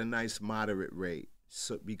go up at a nice moderate rate.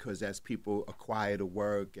 So, because as people acquire the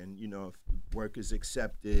work and, if the work is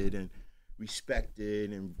accepted and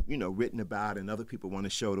respected and, written about and other people want to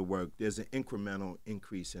show the work, there's an incremental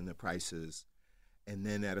increase in the prices. And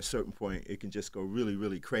then at a certain point, it can just go really,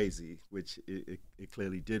 really crazy, which it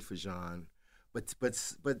clearly did for Jean. But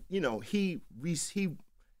he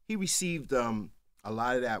received a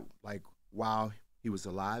lot of that while he was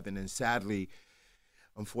alive, and then sadly,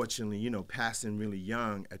 unfortunately, passing really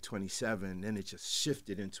young at 27, then it just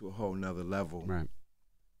shifted into a whole nother level, right?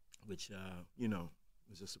 Which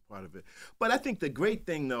was just a part of it. But I think the great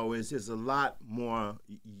thing though is there's a lot more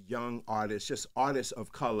young artists, just artists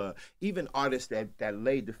of color, even artists that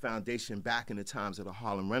laid the foundation back in the times of the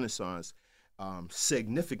Harlem Renaissance.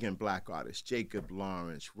 Significant black artists, Jacob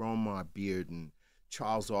Lawrence, Romar Bearden,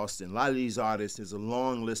 Charles Austin. A lot of these artists, there's a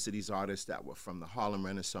long list of these artists that were from the Harlem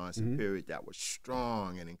Renaissance period that were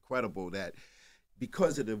strong and incredible, that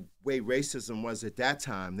because of the way racism was at that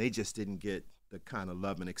time, they just didn't get the kind of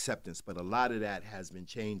love and acceptance. But a lot of that has been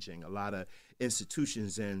changing. A lot of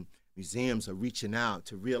institutions and museums are reaching out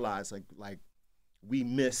to realize like we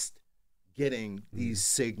missed getting these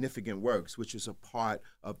significant works, which is a part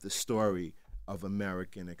of the story of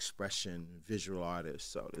American expression, visual artists.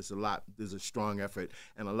 So there's a strong effort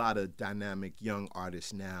and a lot of dynamic young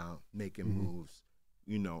artists now making moves,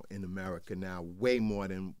 in America now, way more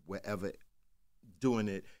than we're ever doing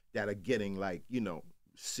it, that are getting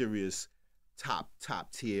serious top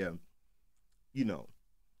tier,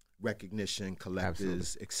 recognition,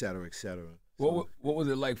 collectors, et cetera, et cetera. What was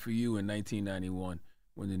it like for you in 1991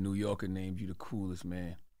 when the New Yorker named you the coolest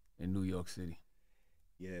man in New York City?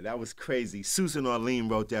 Yeah, that was crazy. Susan Orlean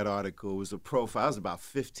wrote that article. It was a profile. It was about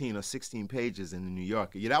 15 or 16 pages in the New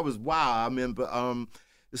Yorker. Yeah, that was wild. I remember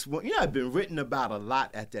this one. I'd been written about a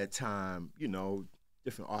lot at that time.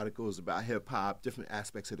 Different articles about hip hop, different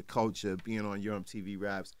aspects of the culture, being on your MTV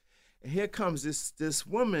Raps. And here comes this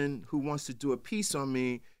woman who wants to do a piece on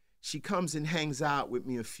me. She comes and hangs out with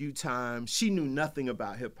me a few times. She knew nothing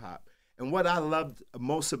about hip hop. And what I loved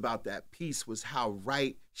most about that piece was how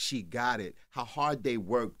right she got it, how hard they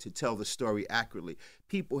worked to tell the story accurately.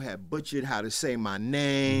 People had butchered how to say my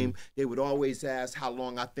name. They would always ask how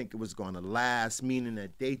long I think it was going to last, meaning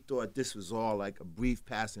that they thought this was all like a brief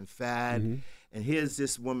passing fad. And here's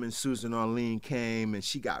this woman, Susan Arlene, came, and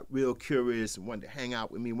she got real curious and wanted to hang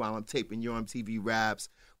out with me while I'm taping MTV Raps,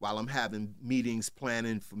 while I'm having meetings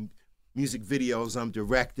planning for music videos I'm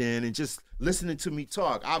directing, and just listening to me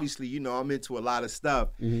talk. Obviously, you know, I'm into a lot of stuff.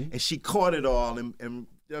 And she caught it all, and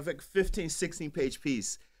there was like a 15, 16-page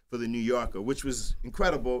piece for the New Yorker, which was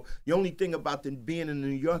incredible. The only thing about being in the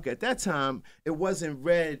New Yorker at that time, it wasn't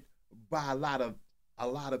read by a lot of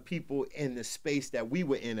people in the space that we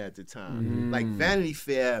were in at the time. Like Vanity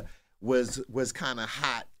Fair was kind of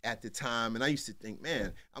hot at the time, and I used to think,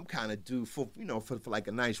 man, I'm kind of due for like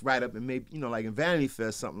a nice write-up, and maybe, like in Vanity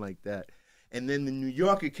Fair, something like that. And then the New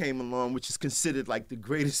Yorker came along, which is considered like the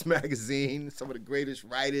greatest magazine. Some of the greatest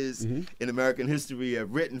writers in American history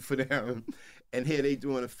have written for them. And here they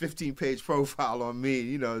doing a 15-page profile on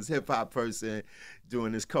me, as a hip-hop person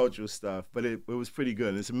doing this cultural stuff. But it was pretty good.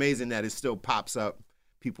 And it's amazing that it still pops up.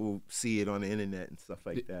 People see it on the internet and stuff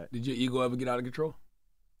like that. Did your ego ever get out of control?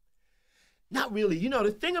 Not really.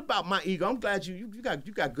 The thing about my ego, I'm glad you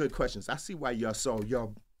got good questions. I see why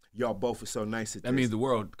y'all both are so nice at this. That means the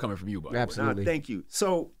world coming from you, buddy. Absolutely. Thank you.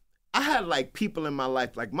 So I had like people in my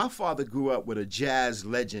life, like my father grew up with a jazz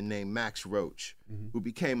legend named Max Roach, who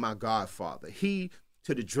became my godfather. He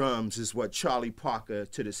to the drums is what Charlie Parker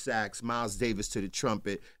to the sax, Miles Davis to the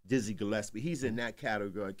trumpet, Dizzy Gillespie. He's in that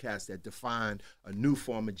category of cast that defined a new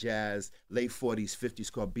form of jazz, late 40s,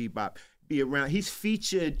 50s, called bebop. He's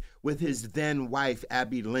featured with his then wife,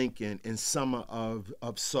 Abby Lincoln, in Summer of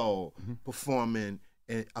Soul, performing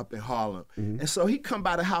up in Harlem. And so he come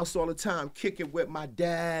by the house all the time, kicking with my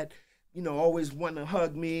dad, always wanting to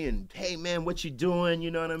hug me and, hey, man, what you doing?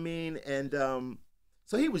 You know what I mean? And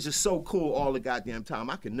so he was just so cool all the goddamn time.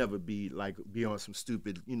 I could never be on some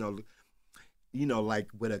stupid, like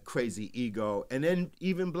with a crazy ego. And then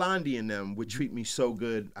even Blondie and them would treat me so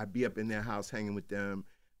good. I'd be up in their house hanging with them,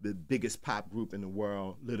 the biggest pop group in the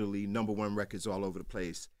world, literally #1 records all over the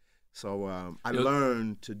place. So I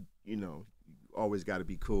learned to, always got to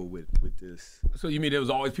be cool with this. So you mean there was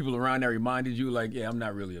always people around that reminded you, like, yeah, I'm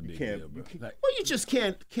not really a big deal, bro. Well, you just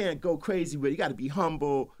can't go crazy with it. You got to be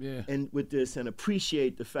humble and with this and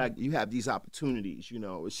appreciate the fact that you have these opportunities.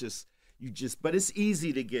 It's but it's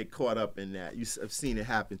easy to get caught up in that. I've seen it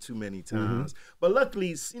happen too many times. But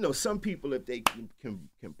luckily, some people, if they can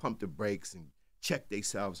pump the brakes and check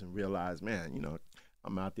themselves and realize, man,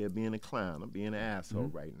 I'm out there being a clown. I'm being an asshole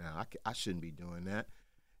right now. I shouldn't be doing that.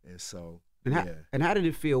 And so. And how did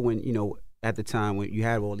it feel when, at the time when you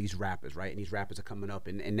had all these rappers, right? And these rappers are coming up,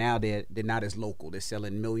 and now they're not as local. They're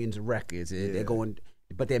selling millions of records. They're going,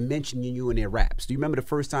 but they're mentioning you in their raps. Do you remember the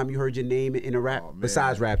first time you heard your name in a rap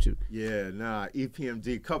besides Rapture? Yeah,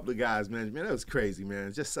 EPMD, a couple of guys, man, that was crazy, man.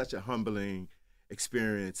 It's just such a humbling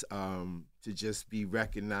experience to just be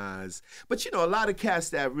recognized. But, a lot of cats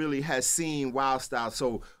that really has seen Wild Style,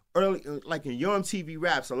 so early, like in MTV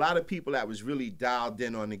Raps, a lot of people that was really dialed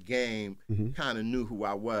in on the game kind of knew who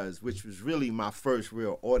I was, which was really my first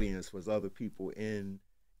real audience, was other people in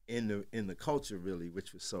the culture, really,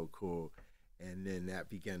 which was so cool. And then that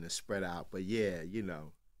began to spread out. But yeah,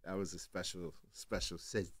 that was a special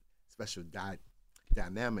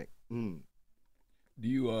dynamic. Do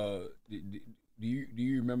you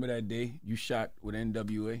remember that day you shot with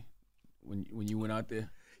NWA when you went out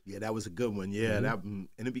there? Yeah, that was a good one. Yeah, and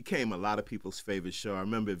it became a lot of people's favorite show. I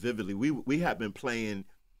remember it vividly. We had been playing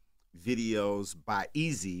videos by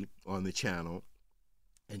Easy on the channel,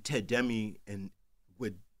 and Ted Demme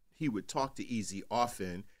he would talk to Easy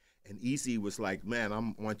often, and Easy was like, "Man, I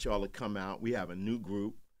want y'all to come out. We have a new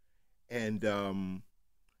group," and I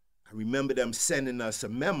remember them sending us a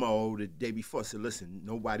memo the day before. Said, "Listen,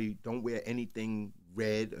 nobody, don't wear anything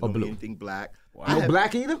red or blue. Anything black. Wow. No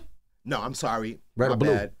black either." No, I'm sorry. Red or blue?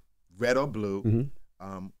 Bad. Red or blue.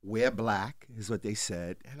 Wear black is what they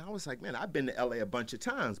said. And I was like, man, I've been to LA a bunch of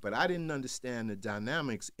times, but I didn't understand the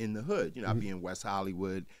dynamics in the hood. I'd be in West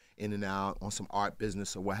Hollywood, in and out, on some art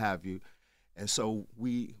business or what have you. And so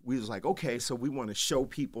we was like, okay, so we want to show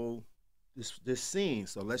people this scene.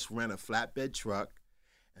 So let's rent a flatbed truck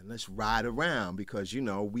and let's ride around, because,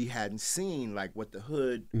 we hadn't seen like what the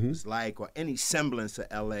hood was like or any semblance of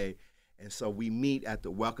LA. And so we meet at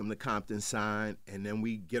the Welcome to Compton sign, and then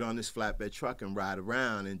we get on this flatbed truck and ride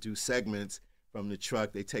around and do segments from the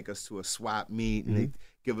truck. They take us to a swap meet, and they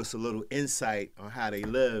give us a little insight on how they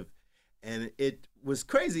live. And it was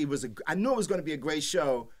crazy. I knew it was going to be a great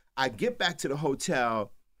show. I get back to the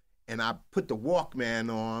hotel, and I put the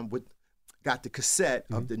Walkman on got the cassette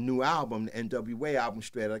of the new album, the NWA album,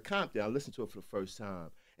 Straight Outta Compton. I listened to it for the first time,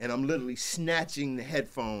 and I'm literally snatching the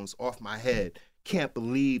headphones off my head. Can't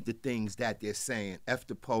believe the things that they're saying. F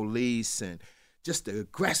the police and just the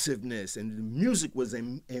aggressiveness, and the music was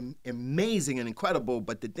amazing and incredible,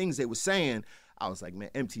 but the things they were saying, I was like, man,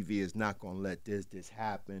 MTV is not gonna let this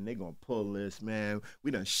happen. They're gonna pull this, man. We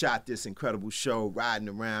done shot this incredible show riding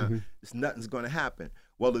around. Nothing's gonna happen.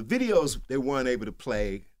 Well, the videos, they weren't able to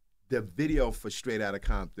play the video for Straight Outta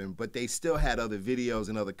Compton, but they still had other videos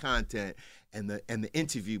and other content, and the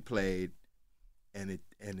interview played, and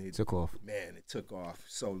it took off. Man, it took off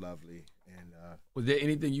so lovely. And was there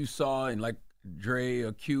anything you saw in like Dre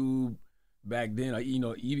or Cube back then? Like, you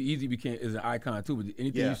know, Easy is an icon too, but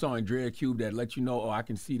anything you saw in Dre or Cube that let you know, oh, I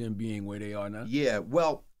can see them being where they are now? Yeah,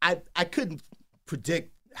 well, I couldn't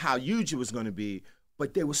predict how huge it was going to be,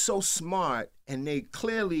 but they were so smart, and they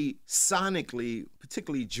clearly, sonically,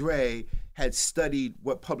 particularly Dre, had studied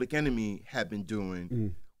what Public Enemy had been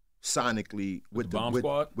doing sonically with the Bomb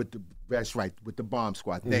Squad? That's right, with the Bomb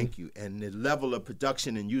Squad. Thank you. And the level of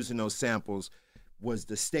production and using those samples was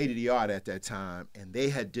the state of the art at that time, and they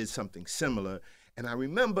had did something similar. And I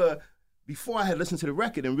remember before I had listened to the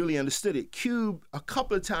record and really understood it, Cube a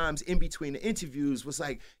couple of times in between the interviews was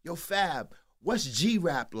like, yo, Fab, what's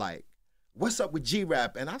G-Rap like? What's up with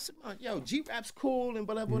G-Rap? And I said, oh, yo, G-Rap's cool and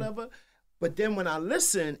whatever, whatever. But then when I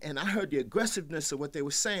listened and I heard the aggressiveness of what they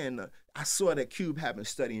were saying, I saw that Cube had been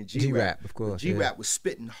studying G-Rap. G-Rap, of course. G-Rap was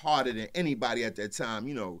spitting harder than anybody at that time.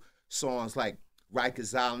 You know, songs like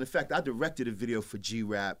Rikers Island. In fact, I directed a video for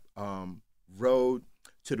G-Rap, Road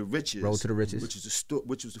to the Riches. Road to the Riches.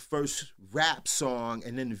 Which was the first rap song,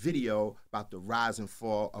 and then the video about the rise and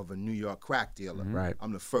fall of a New York crack dealer. Right.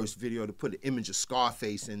 I'm the first video to put an image of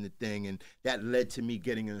Scarface in the thing, and that led to me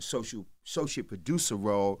getting an associate producer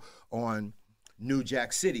role on New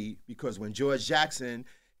Jack City, because when George Jackson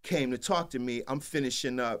came to talk to me, I'm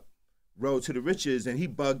finishing up Road to the Riches, and he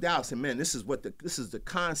bugged out. Said, "Man, this is the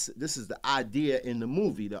concept. This is the idea in the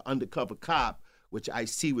movie, the undercover cop, which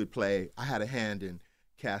Ice-T would play. I had a hand in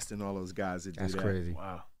casting all those guys that do that. That's crazy.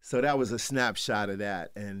 Wow. So that was a snapshot of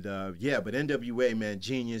that, and but NWA, man,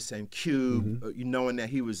 genius, and Cube, knowing that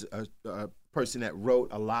he was a person that wrote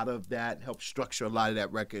a lot of that, helped structure a lot of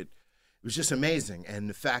that record, it was just amazing. And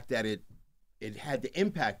the fact that it had the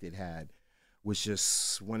impact it had was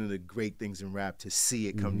just one of the great things in rap, to see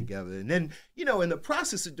it come together. And then, you know, in the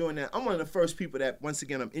process of doing that, I'm one of the first people that, once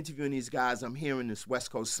again, I'm interviewing these guys, I'm hearing this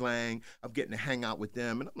West Coast slang, I'm getting to hang out with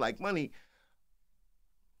them, and I'm like, Money,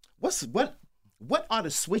 what are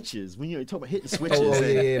the switches when you're talking about hitting switches?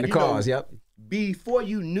 In the cars, yep. Before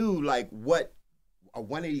you knew like what a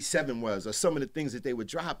 187 was, or some of the things that they were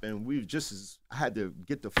dropping, I had to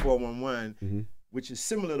get the 411, which is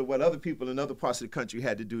similar to what other people in other parts of the country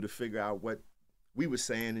had to do to figure out what we were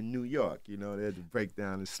saying in New York. You know, they had to break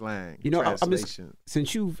down the slang, translation.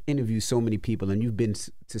 Since you've interviewed so many people and you've been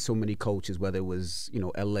to so many coaches, whether it was, you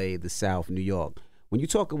know, LA, the South, New York, when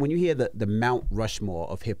you hear the Mount Rushmore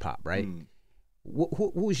of hip hop, right?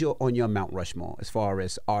 Who's on your Mount Rushmore as far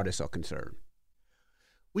as artists are concerned?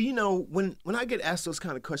 Well, you know, when I get asked those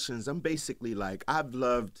kind of questions, I'm basically like, I've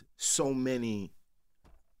loved so many,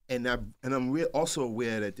 and I'm also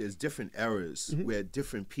aware that there's different eras where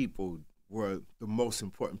different people were the most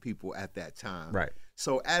important people at that time. Right.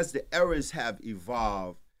 So as the eras have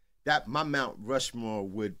evolved, that my Mount Rushmore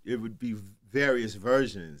would be various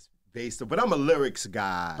versions based on, but I'm a lyrics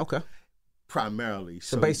guy. Okay. Primarily.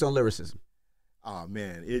 So based on lyricism. Oh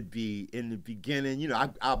man, it'd be in the beginning. You know,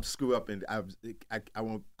 I'll screw up, and I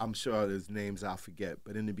won't. I'm sure there's names I'll forget,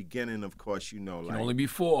 but in the beginning, of course, you know, like can only be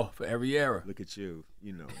 4 for every era. Look at you,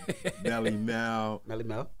 you know, Melly Mel,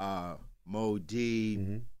 Mo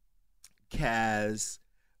D, Kaz,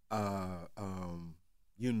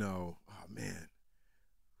 you know, oh man,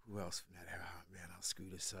 who else from that era? Oh, man, I'll screw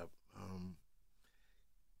this up.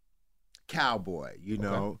 Cowboy, you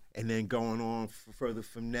know, and then going on further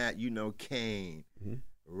from that, you know, Kane,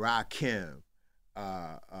 Rakim,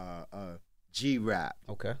 G-Rap.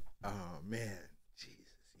 Okay. Oh man,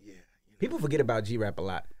 Jesus, yeah. You know. People forget about G-Rap a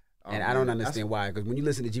lot, and I don't understand why. Because when you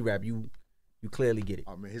listen to G-Rap, you clearly get it.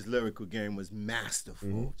 Oh man, his lyrical game was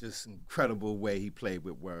masterful. Just incredible way he played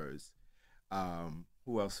with words.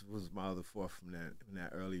 Who else was my other 4 from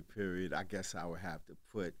that early period? I guess I would have to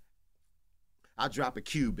put. I'll drop a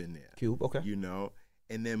Cube in there. Cube, okay. You know,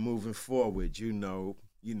 and then moving forward, you know,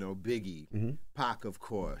 Biggie, Pac, of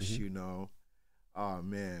course, you know. Oh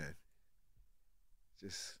man,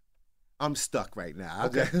 just I'm stuck right now.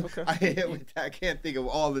 Okay. I can't think of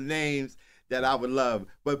all the names that I would love,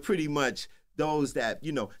 but pretty much those that,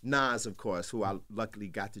 you know, Nas, of course, who I luckily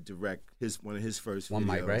got to direct one of his first videos. One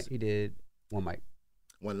Mic, right? He did One Mic.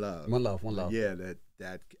 One Love. One Love. Yeah,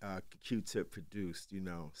 that Q-Tip produced, you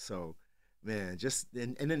know. So, man, just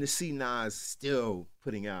and then to see Nas still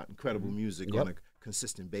putting out incredible music on a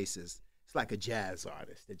consistent basis. It's like a jazz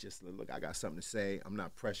artist that just, look, I got something to say. I'm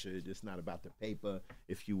not pressured. It's not about the paper,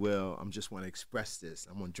 if you will. I'm just want to express this.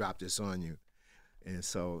 I'm going to drop this on you. And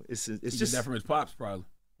so it's he just. Get that from his pops, probably.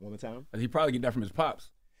 One more time? He probably get that from his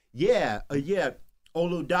pops. Yeah.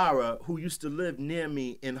 Oludara, who used to live near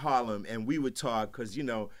me in Harlem, and we would talk because, you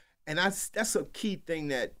know, and that's a key thing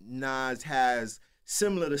that Nas has,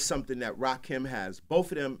 similar to something that Rakim has.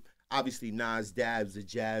 Both of them, obviously, Nas' dad's a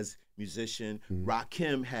jazz musician.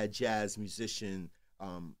 Rakim had jazz musician,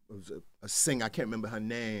 it was a singer, I can't remember her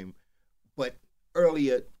name, but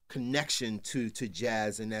earlier connection to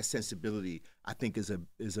jazz and that sensibility, I think is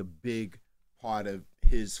a big part of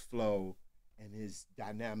his flow and his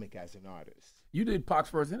dynamic as an artist. You did Pac's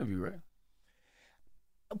first interview, right?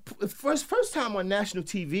 First time on national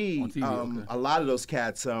TV. On TV, okay. A lot of those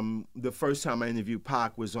cats. The first time I interviewed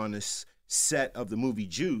Pac was on this set of the movie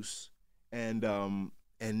Juice, and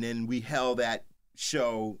then we held that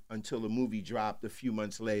show until the movie dropped a few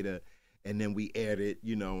months later, and then we aired it.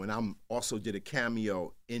 You know, and I'm also did a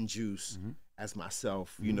cameo in Juice as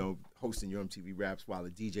myself. You know, hosting Your MTV Raps while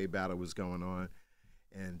the DJ battle was going on,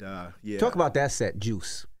 and yeah. Talk about that set,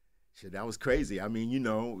 Juice. Shit, that was crazy. I mean, you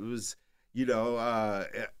know, it was. You know,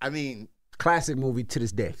 I mean, classic movie to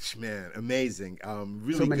this day. Man, amazing.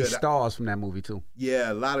 Really so many good. stars from that movie too.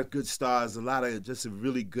 Yeah, a lot of good stars, a lot of just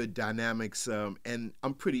really good dynamics. And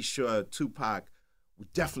I'm pretty sure Tupac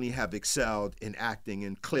would definitely have excelled in acting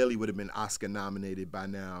and clearly would have been Oscar nominated by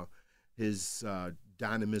now. His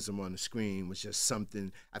dynamism on the screen was just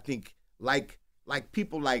something. I think like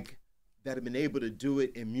people like that have been able to do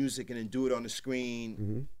it in music and then do it on the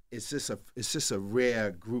screen. It's just a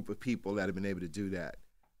rare group of people that have been able to do that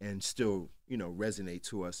and still, you know, resonate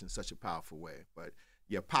to us in such a powerful way. But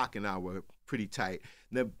yeah, Pac and I were pretty tight.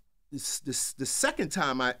 Now, the second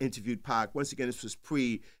time I interviewed Pac, once again, this was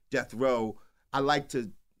pre-Death Row. I liked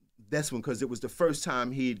this one because it was the first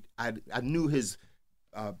time I knew his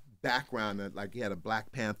background, like he had a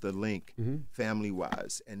Black Panther link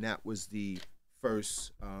family-wise, and that was the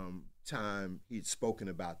first time he'd spoken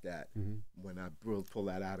about that when I pulled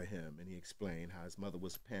that out of him, and he explained how his mother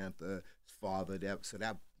was a Panther, his father,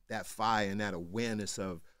 that fire and that awareness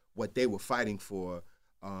of what they were fighting for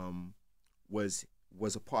was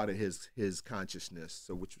a part of his consciousness,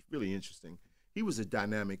 so which was really interesting. He was a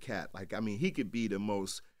dynamic cat. Like, I mean, he could be the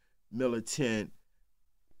most militant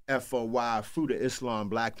FOY, Fruit of Islam,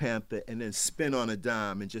 Black Panther, and then spin on a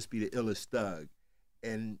dime and just be the illest thug.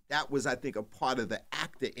 And that was, I think, a part of the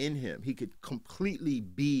actor in him. He could completely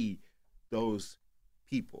be those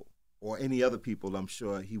people or any other people I'm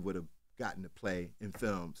sure he would have gotten to play in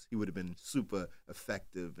films. He would have been super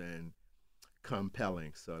effective and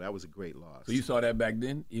compelling. So that was a great loss. So you saw that back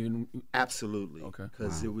then? Absolutely. Okay.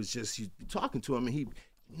 Because it was just, you talking to him and he,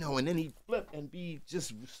 you know, and then he'd flip and be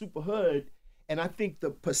just super hood. And I think the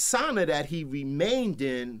persona that he remained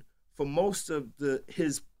in for most of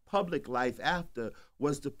his public life after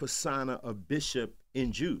was the persona of Bishop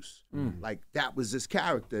in Juice. Like, that was his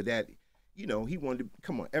character that, you know, he wanted to,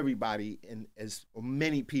 come on, everybody, and as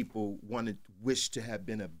many people wish to have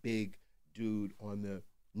been a big dude on the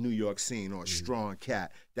New York scene or a strong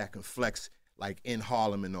cat that can flex like in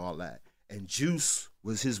Harlem and all that. And Juice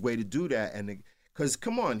was his way to do that. And because,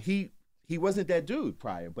 come on, he wasn't that dude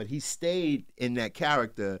prior, but he stayed in that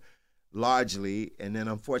character largely, and then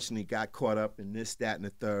unfortunately got caught up in this, that, and the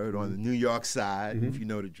third on the New York side, if you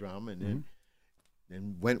know the drama, and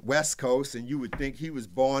then went West Coast, and you would think he was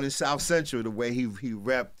born in South Central the way he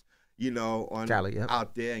repped, you know, on Cali,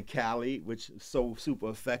 out there in Cali, which so super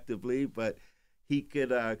effectively, but he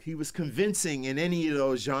was convincing in any of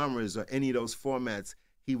those genres or any of those formats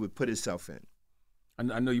he would put himself in.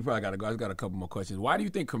 I know you probably got to go. I just got a couple more questions. Why do you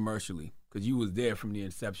think commercially, because you was there from the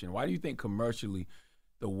inception, why do you think commercially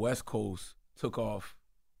the West Coast took off,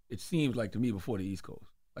 it seems like to me, before the East Coast?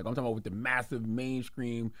 Like, I'm talking about with the massive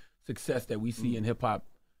mainstream success that we see in hip-hop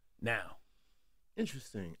now.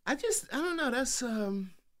 Interesting. I don't know. That's...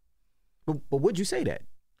 But would you say that?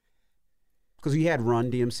 Because you had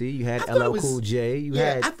Run DMC, you had LL Cool J,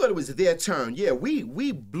 I thought it was their turn. Yeah,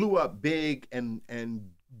 we blew up big and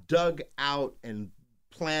dug out and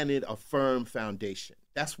planted a firm foundation.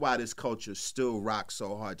 That's why this culture still rocks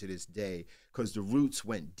so hard to this day, because the roots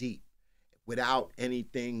went deep. without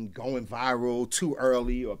anything going viral too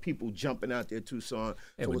early or people jumping out there too soon.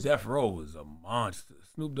 Yeah, So but Death Row was a monster.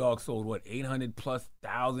 Snoop Dogg sold,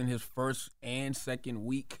 800,000+ his first and second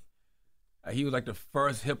week. He was like the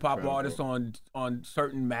first hip-hop artist on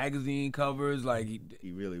certain magazine covers. Like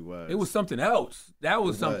he really was. It was something else. That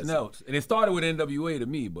was something else. And it started with NWA to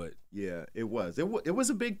me, but. Yeah, it was. It was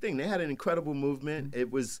a big thing. They had an incredible movement. It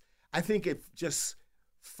was, I think it just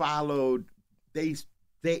followed,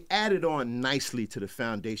 they added on nicely to the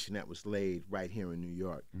foundation that was laid right here in New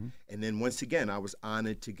York. And then once again, I was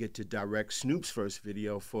honored to get to direct Snoop's first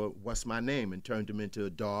video for What's My Name and turned him into a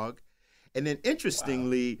dog. And then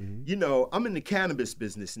interestingly, you know, I'm in the cannabis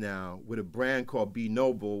business now with a brand called Be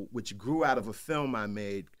Noble, which grew out of a film I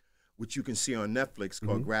made, which you can see on Netflix,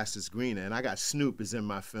 called Grass is Greener. And I got Snoop is in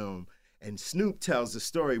my film. And Snoop tells the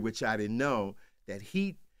story, which I didn't know, that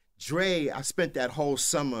I spent that whole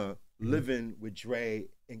summer living with Dre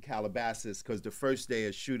in Calabasas because the first day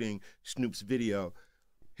of shooting Snoop's video,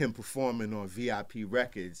 him performing on VIP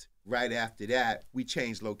Records, right after that, we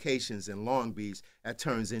changed locations in Long Beach. That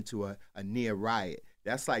turns into a near riot.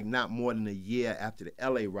 That's like not more than a year after the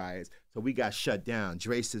LA riots. So we got shut down.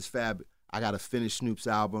 Dre says, Fab, I got to finish Snoop's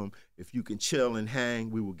album. If you can chill and hang,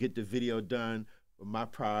 we will get the video done. But my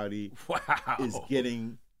priority is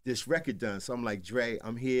getting this record done. So I'm like, Dre,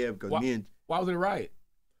 I'm here. Because why was it a riot?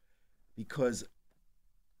 Because,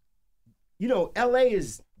 you know, LA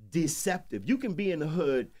is deceptive. You can be in the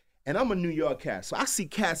hood, and I'm a New York cat, so I see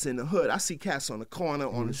cats in the hood. I see cats on the corner,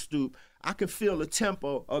 on the stoop. I can feel the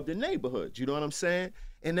tempo of the neighborhood. You know what I'm saying?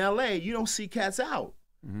 In LA, you don't see cats out.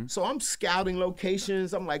 So I'm scouting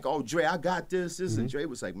locations. I'm like, oh, Dre, I got this. And Dre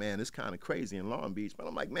was like, man, it's kind of crazy in Long Beach. But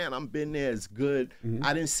I'm like, man, I've been there. It's good.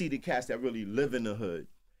 I didn't see the cats that really live in the hood.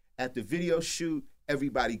 At the video shoot,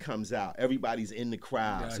 everybody comes out. Everybody's in the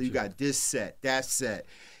crowd. Gotcha. So you got this set, that set.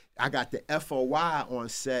 I got the FOI on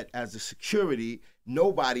set as a security.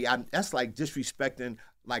 That's like disrespecting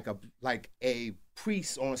like a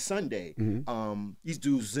priest on Sunday. These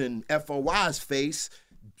dudes in FOI's face,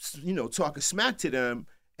 you know, talking smack to them.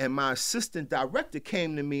 And my assistant director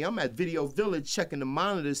came to me. I'm at Video Village checking the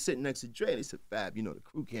monitors, sitting next to Dre. They said, Fab, you know, the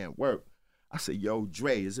crew can't work. I said, yo,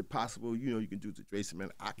 Dre, is it possible, you know, you can do the Dre? Said, man,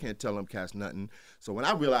 I can't tell them cats nothing. So when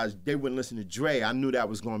I realized they wouldn't listen to Dre, I knew that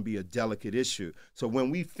was going to be a delicate issue. So when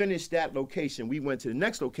we finished that location, we went to the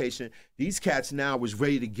next location. These cats now was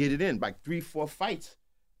ready to get it in. Like 3-4 fights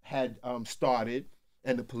had started,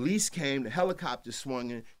 and the police came, the helicopter swung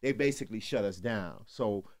in. They basically shut us down.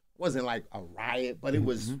 So it wasn't like a riot, but it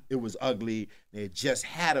was ugly. They had just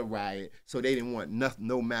had a riot, so they didn't want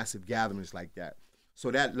no massive gatherings like that. So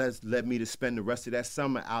that led me to spend the rest of that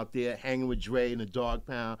summer out there hanging with Dre in the dog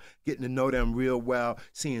pound, getting to know them real well,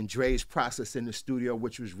 seeing Dre's process in the studio,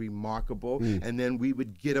 which was remarkable. And then we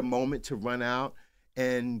would get a moment to run out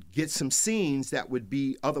and get some scenes that would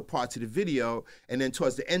be other parts of the video. And then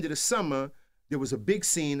towards the end of the summer, there was a big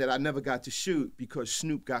scene that I never got to shoot because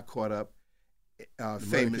Snoop got caught up.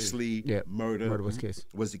 Famously, murder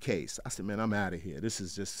was the case. I said, man, I'm out of here. This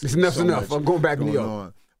is just enough's enough. I'm going back to New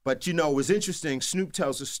York. But, you know, it was interesting. Snoop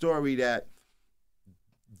tells a story that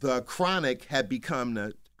the chronic had become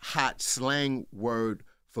the hot slang word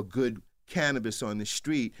for good cannabis on the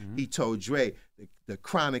street. He told Dre, the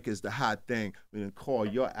chronic is the hot thing. We're going to call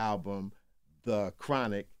your album The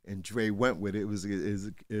Chronic. And Dre went with it. It was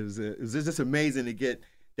just amazing to get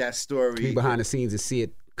that story. Be behind the scenes and see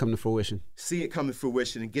it come to fruition. See it come to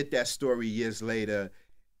fruition and get that story years later.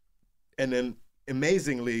 And then,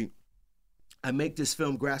 amazingly, I make this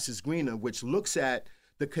film, Grass is Greener, which looks at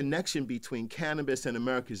the connection between cannabis and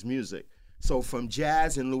America's music. So from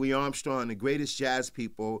jazz and Louis Armstrong, the greatest jazz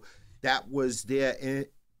people, that was their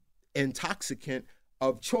intoxicant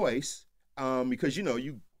of choice because, you know,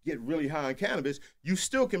 you get really high on cannabis, you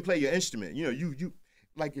still can play your instrument. You know, you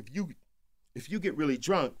like if you get really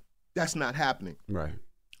drunk, that's not happening. Right.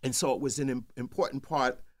 And so it was an important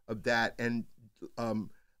part of that. And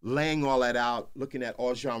laying all that out, looking at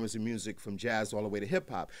all genres of music from jazz all the way to hip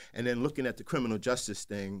hop, and then looking at the criminal justice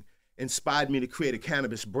thing, inspired me to create a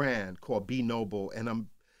cannabis brand called Be Noble. And I'm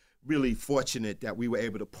really fortunate that we were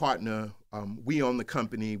able to partner. We own the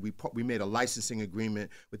company. We made a licensing agreement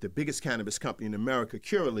with the biggest cannabis company in America,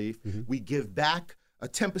 Curaleaf. We give back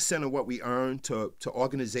 10% of what we earn to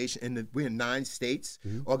organizations, and we're in 9 states,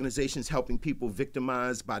 organizations helping people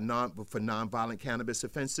victimized for nonviolent cannabis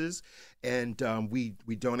offenses. And we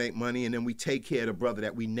donate money, and then we take care of the brother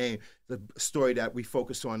that we name. The story that we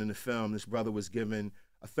focus on in the film, this brother was given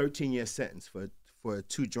a 13-year sentence for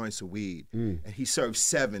 2 joints of weed. And he served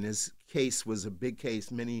 7. His case was a big case.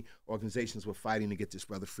 Many organizations were fighting to get this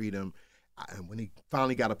brother freedom. And when he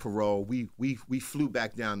finally got a parole, we flew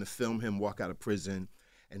back down to film him walk out of prison.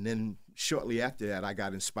 And then shortly after that, I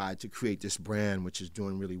got inspired to create this brand, which is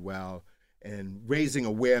doing really well, and raising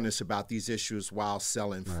awareness about these issues while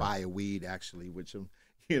selling fire weed, actually, which,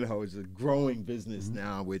 is a growing business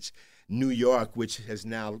now, which New York, which has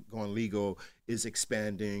now gone legal, is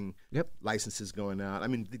expanding. Yep. Licenses going out. I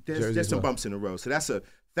mean, there's some bumps in the road. So that's a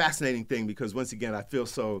fascinating thing because, once again, I feel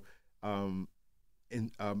so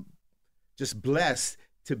just blessed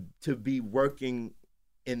to be working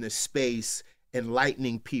in the space,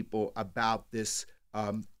 enlightening people about this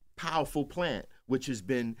powerful plant, which has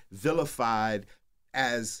been vilified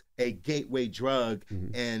as a gateway drug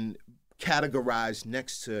and categorized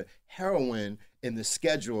next to heroin in the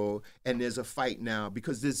schedule. And there's a fight now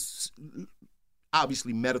because there's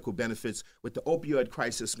obviously medical benefits with the opioid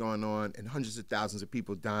crisis going on and hundreds of thousands of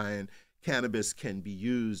people dying. Cannabis can be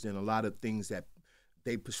used in a lot of things that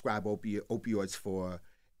they prescribe opioids for,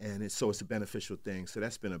 and it's a beneficial thing. So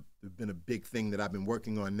that's been a big thing that I've been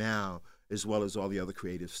working on now, as well as all the other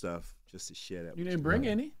creative stuff, just to share that. You didn't bring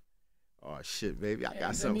any? Oh shit, baby! I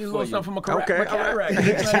got something need a for little you. something from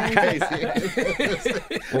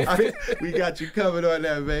We got you covered on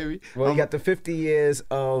that, baby. Well, you got the 50 years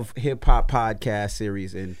of hip hop podcast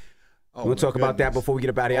series, and we'll talk about that before we get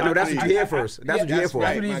up out of here. I know that's what you're here first. That's what you're here for.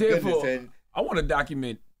 That's what he's here for. I want to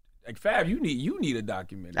document. Like Fab, you need a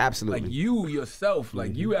documentary. Absolutely. Like you yourself,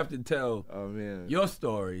 like you have to tell your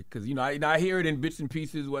story, because I hear it in bits and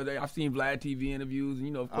pieces. Whether I've seen Vlad TV interviews,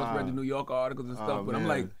 and of course read the New York articles and stuff. But I'm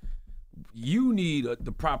like, you need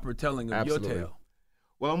the proper telling of your tale.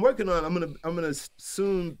 Well, I'm working on. I'm gonna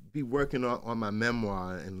soon be working on my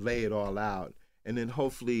memoir and lay it all out, and then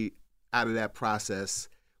hopefully out of that process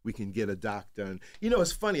we can get a doc done.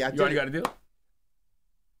 It's funny. You already got a deal?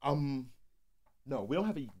 No, we don't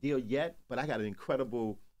have a deal yet, but I got an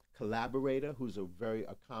incredible collaborator who's a very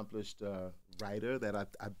accomplished writer that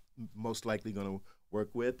I'm most likely going to work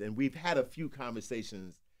with. And we've had a few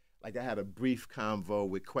conversations. Like I had a brief convo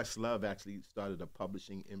with Questlove, actually started a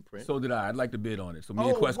publishing imprint. So did I. I'd like to bid on it. So me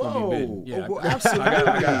and Quest going to be bidding. Yeah, absolutely.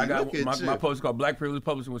 I got my post called Black Privilege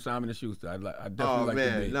Publishing with Simon & Schuster. I definitely like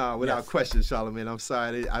to bid. No, without question, Charlamagne. I'm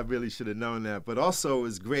sorry. I really should have known that. But also it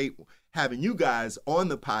was great having you guys on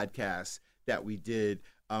the podcast that we did,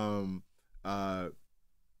 the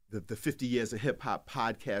 50 Years of Hip Hop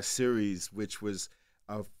podcast series, which was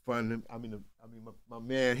fun. I mean, my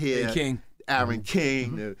man here, Aaron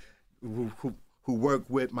King, who worked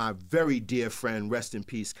with my very dear friend, rest in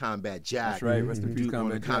peace, Combat Jack. That's right, rest in peace, on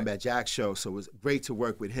the Combat Jack show. So it was great to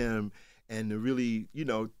work with him and to really,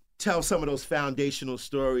 tell some of those foundational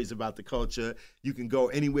stories about the culture. You can go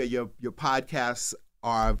anywhere your podcasts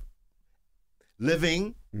are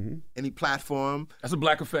living, any platform. That's a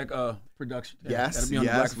Black Effect production. Yes, that'll be on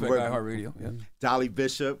the Black Effect iHeartRadio. Yeah. Dolly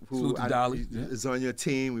Bishop, who is on your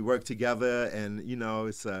team. We work together, and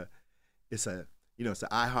it's a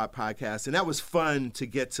iHeart podcast, and that was fun to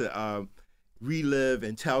get to relive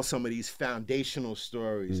and tell some of these foundational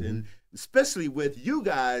stories, and especially with you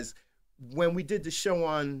guys when we did the show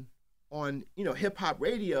on hip hop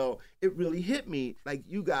radio, it really hit me. Like,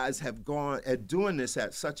 you guys have gone at doing this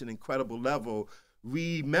at such an incredible level,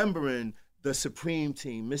 remembering the Supreme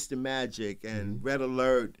Team, Mr. Magic, and Red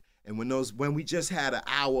Alert, and when we just had an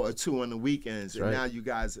hour or two on the weekends, and now you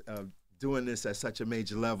guys are doing this at such a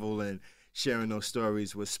major level and sharing those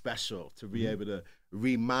stories was special to be able to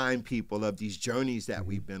remind people of these journeys that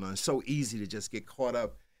we've been on. It's so easy to just get caught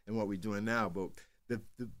up in what we're doing now, but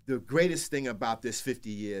the greatest thing about this 50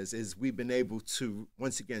 years is we've been able to,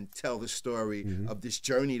 once again, tell the story of this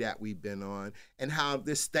journey that we've been on and how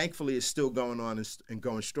this, thankfully, is still going on and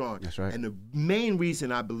going strong. That's right. And the main reason,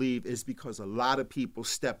 I believe, is because a lot of people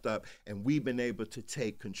stepped up and we've been able to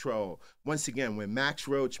take control. Once again, when Max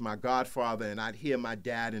Roach, my godfather, and I'd hear my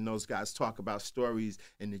dad and those guys talk about stories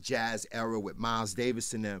in the jazz era with Miles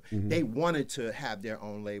Davis and them, they wanted to have their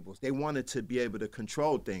own labels. They wanted to be able to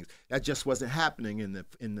control things. That just wasn't happening in the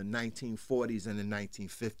 1940s and the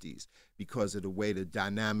 1950s because of the way the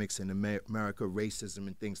dynamics in America, racism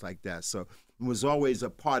and things like that. So it was always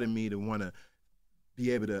a part of me to want to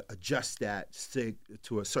be able to adjust that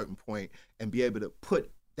to a certain point and be able to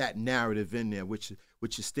put that narrative in there, which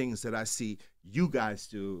is things that I see you guys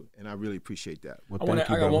do, and I really appreciate that. Well, I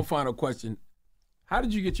got one final question. How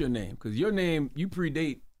did you get your name? Because your name, you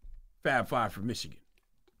predate Fab Five from Michigan,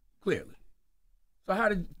 clearly. So how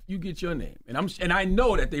did you get your name? And I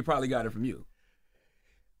know that they probably got it from you.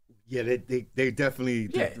 Yeah, they definitely,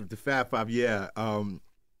 the Fab Five,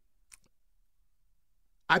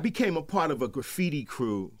 I became a part of a graffiti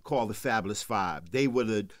crew called the Fabulous Five. They were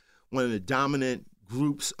one of the dominant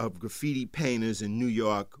groups of graffiti painters in New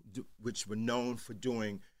York, which were known for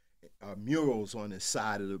doing murals on the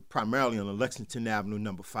side of primarily on the Lexington Avenue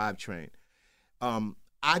No. 5 train.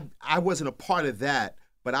 I wasn't a part of that,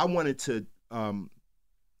 but I wanted to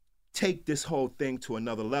take this whole thing to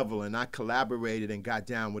another level, and I collaborated and got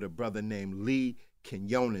down with a brother named Lee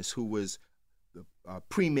Quinones, who was the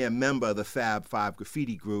premier member of the Fab Five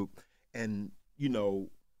graffiti group, and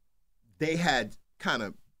they had kind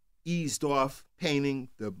of eased off painting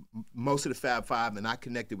most of the Fab Five, and I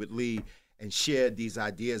connected with Lee and shared these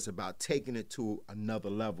ideas about taking it to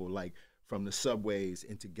another level, like from the subways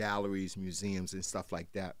into galleries, museums, and stuff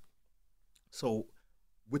like that. So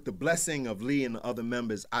with the blessing of Lee and the other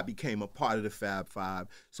members, I became a part of the Fab Five.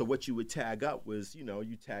 So what you would tag up was,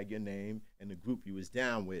 you tag your name and the group you was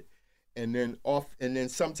down with. And then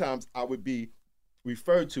sometimes I would be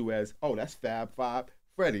referred to as, oh, that's Fab Five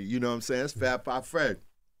Freddy. You know what I'm saying? That's Fab Five Fred.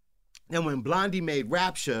 And when Blondie made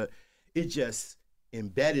Rapture, it just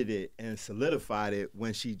embedded it and solidified it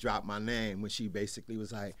when she dropped my name, when she basically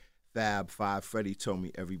was like, Fab Five Freddy told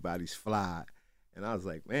me everybody's fly. And I was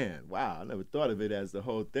like, man, wow, I never thought of it as the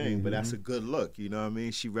whole thing, but that's a good look, you know what I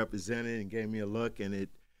mean? She represented and gave me a look, and it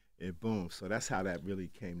boomed. So that's how that really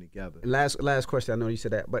came together. Last question, I know you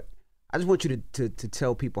said that, but I just want you to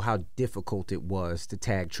tell people how difficult it was to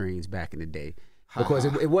tag trains back in the day. Because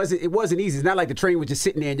it wasn't easy. It's not like the train was just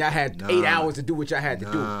sitting there and y'all had 8 hours to do what y'all had to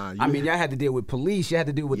do. I mean, y'all had to deal with police. You had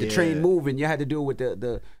to deal with the train moving. You had to deal with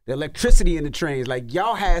the electricity in the trains. Like,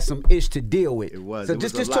 y'all had some ish to deal with. It was. So it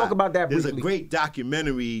just was talk about that briefly. There's a great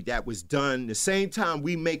documentary that was done the same time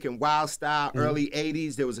we making Wild Style, early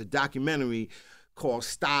 80s. There was a documentary called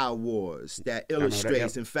Style Wars that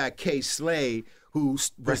illustrates. In fact, Kay Slay, who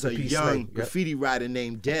was a young graffiti writer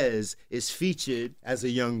named Dez, is featured as a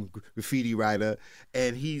young graffiti writer,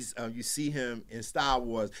 and he's you see him in Style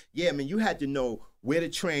Wars. Yeah, man, you had to know where the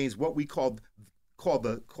trains, what we call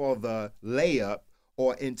the layup,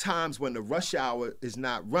 or in times when the rush hour is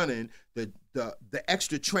not running, the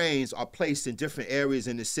extra trains are placed in different areas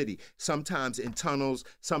in the city, sometimes in tunnels,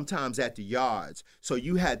 sometimes at the yards. So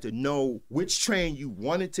you had to know which train you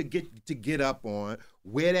wanted to get up on,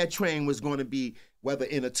 where that train was going to be, whether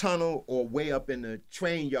in a tunnel or way up in the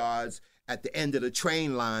train yards at the end of the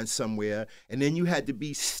train line somewhere. And then you had to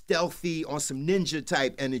be stealthy on some ninja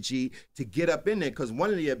type energy to get up in there, because one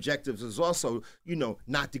of the objectives was also,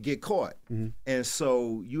 not to get caught. And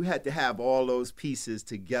so you had to have all those pieces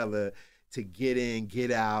together to get in, get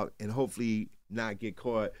out, and hopefully not get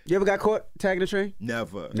caught. You ever got caught tagging a train?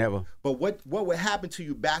 Never. But what would happen to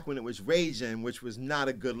you back when it was raging, which was not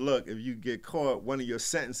a good look, if you get caught, one of your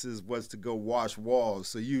sentences was to go wash walls.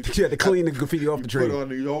 So you had to clean the graffiti off the train. Put on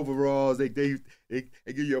the overalls, they give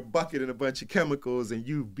you a bucket and a bunch of chemicals, and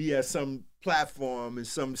you be at some platform in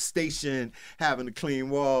some station having to clean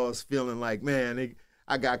walls, feeling like, man,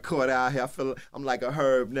 I got caught out here. I feel I'm like a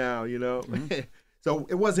herb now, So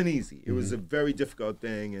it wasn't easy. It was a very difficult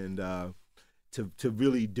thing, and to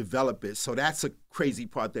really develop it. So that's a crazy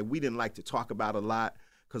part that we didn't like to talk about a lot,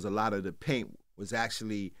 because a lot of the paint was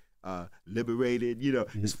actually liberated.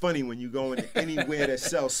 It's funny when you go into anywhere that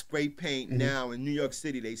sells spray paint now in New York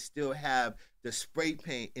City, they still have the spray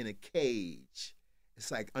paint in a cage.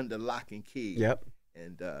 It's like under lock and key. Yep.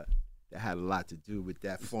 And that had a lot to do with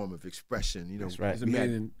that form of expression. That's right. It's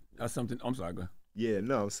amazing. That's something. I'm sorry, go ahead. Yeah,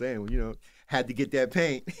 no, I'm saying, had to get that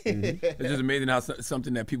paint. It's just amazing how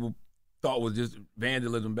something that people thought was just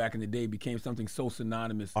vandalism back in the day became something so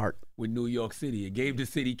synonymous with New York City. It gave the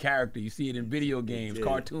city character. You see it in video games,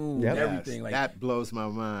 cartoons, everything. Like that blows my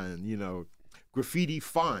mind. Graffiti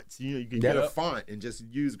fonts. You can get a font and just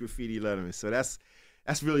use graffiti lettering. So that's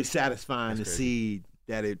really satisfying to see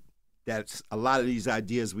that's a lot of these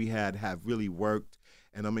ideas we had have really worked,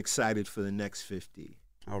 and I'm excited for the next 50.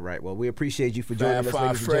 All right. Well, we appreciate you for joining us, ladies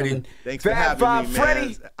and Freddy. gentlemen. Thanks for having me, man.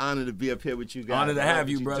 Freddy. It's an honor to be up here with you guys. Honor to have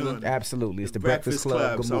you, brother. Absolutely. It's the Breakfast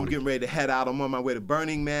Club. Good so morning. I'm getting ready to head out. I'm on my way to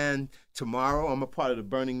Burning Man tomorrow. I'm a part of the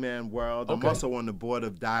Burning Man world. I'm also on the board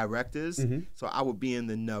of directors. So I will be in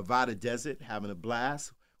the Nevada desert having a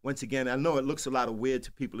blast. Once again, I know it looks a lot of weird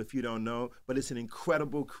to people if you don't know, but it's an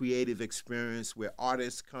incredible creative experience where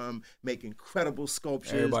artists come, make incredible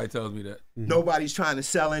sculptures. Everybody tells me that. Nobody's trying to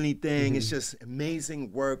sell anything. It's just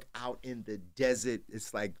amazing work out in the desert.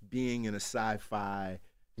 It's like being in a sci-fi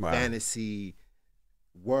fantasy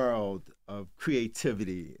world of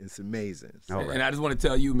creativity. It's amazing. So, right. And I just want to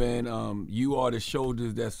tell you, man, you are the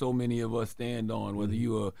shoulders that so many of us stand on, whether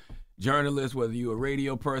you are journalists, whether you're a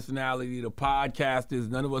radio personality, the podcasters,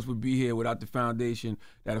 none of us would be here without the foundation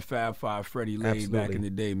that a Fab Five Freddy laid back in the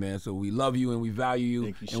day, man. So we love you and we value you,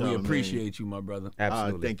 Thank you, and we Sean, appreciate you, my brother.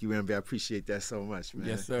 Absolutely. Thank you, MB. I appreciate that so much, man.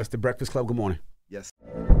 Yes, sir. It's the Breakfast Club. Good morning. Yes.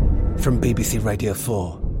 From BBC Radio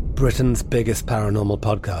 4, Britain's biggest paranormal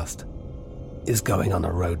podcast is going on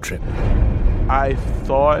a road trip. I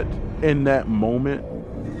thought in that moment,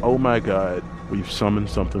 oh my God, we've summoned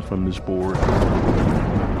something from this board.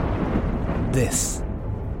 This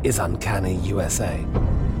is Uncanny USA.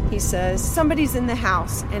 He says, somebody's in the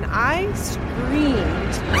house, and I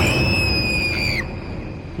screamed.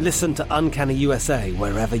 Listen to Uncanny USA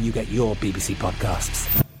wherever you get your BBC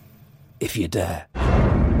podcasts, if you dare.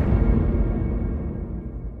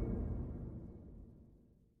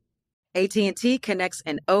 AT&T connects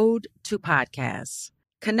an ode to podcasts.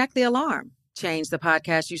 Connect the alarm. Change the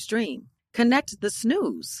podcast you stream. Connect the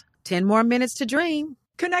snooze. 10 more minutes to dream.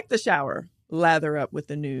 Connect the shower. Lather up with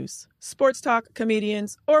the news. Sports talk,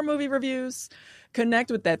 comedians, or movie reviews.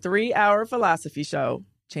 Connect with that 3-hour philosophy show.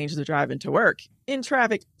 Change the drive into work. In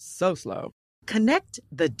traffic so slow. Connect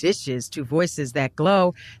the dishes to voices that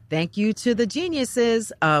glow. Thank you to the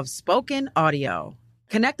geniuses of spoken audio.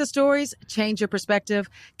 Connect the stories, change your perspective.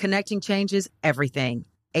 Connecting changes everything.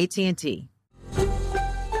 AT&T.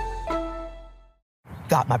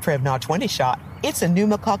 Got my Prevnar 20 shot. It's a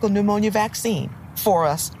pneumococcal pneumonia vaccine. For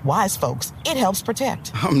us, wise folks, it helps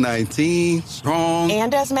protect. I'm 19, strong.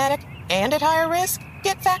 And asthmatic, and at higher risk.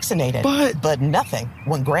 Get vaccinated. But nothing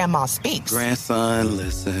when grandma speaks. Grandson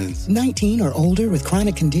listens. 19 or older with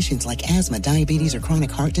chronic conditions like asthma, diabetes, or chronic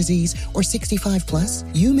heart disease, or 65 plus,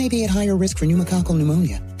 you may be at higher risk for pneumococcal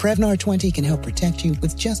pneumonia. Prevnar 20 can help protect you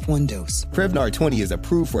with just one dose. Prevnar 20 is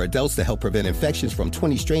approved for adults to help prevent infections from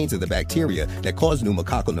 20 strains of the bacteria that cause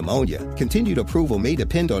pneumococcal pneumonia. Continued approval may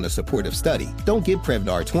depend on a supportive study. Don't get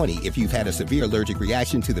Prevnar 20 if you've had a severe allergic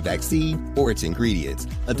reaction to the vaccine or its ingredients.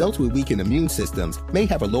 Adults with weakened immune systems may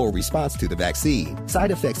have a lower response to the vaccine.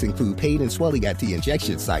 Side effects include pain and swelling at the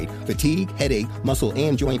injection site, fatigue, headache, muscle,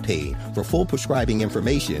 and joint pain. For full prescribing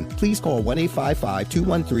information, please call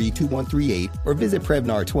 1-855-213-2138 or visit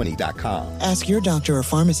Prevnar20.com. Ask your doctor or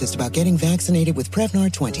pharmacist about getting vaccinated with Prevnar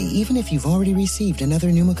 20, even if you've already received another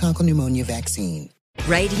pneumococcal pneumonia vaccine.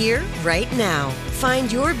 Right here, right now. Find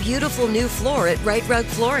your beautiful new floor at Right Rug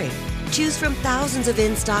Flooring. Choose from thousands of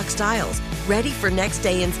in-stock styles, ready for next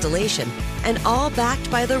day installation, and all backed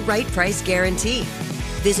by the right price guarantee.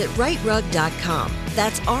 Visit rightrug.com.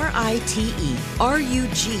 That's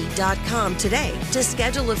RITERUG.com today to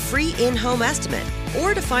schedule a free in-home estimate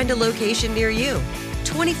or to find a location near you.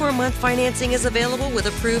 24-month financing is available with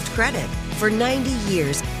approved credit. For 90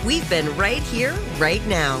 years, we've been right here, right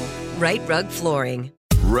now. Right Rug Flooring.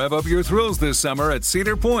 Rev up your thrills this summer at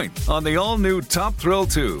Cedar Point on the all-new Top Thrill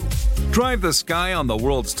 2. Drive the sky on the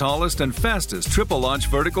world's tallest and fastest triple-launch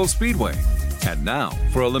vertical speedway. And now,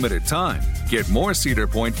 for a limited time, get more Cedar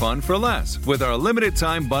Point fun for less with our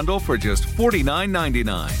limited-time bundle for just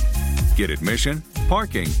 $49.99. Get admission,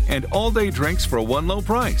 parking, and all-day drinks for one low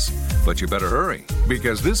price. But you better hurry,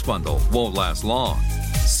 because this bundle won't last long.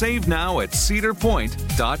 Save now at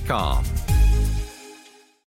cedarpoint.com.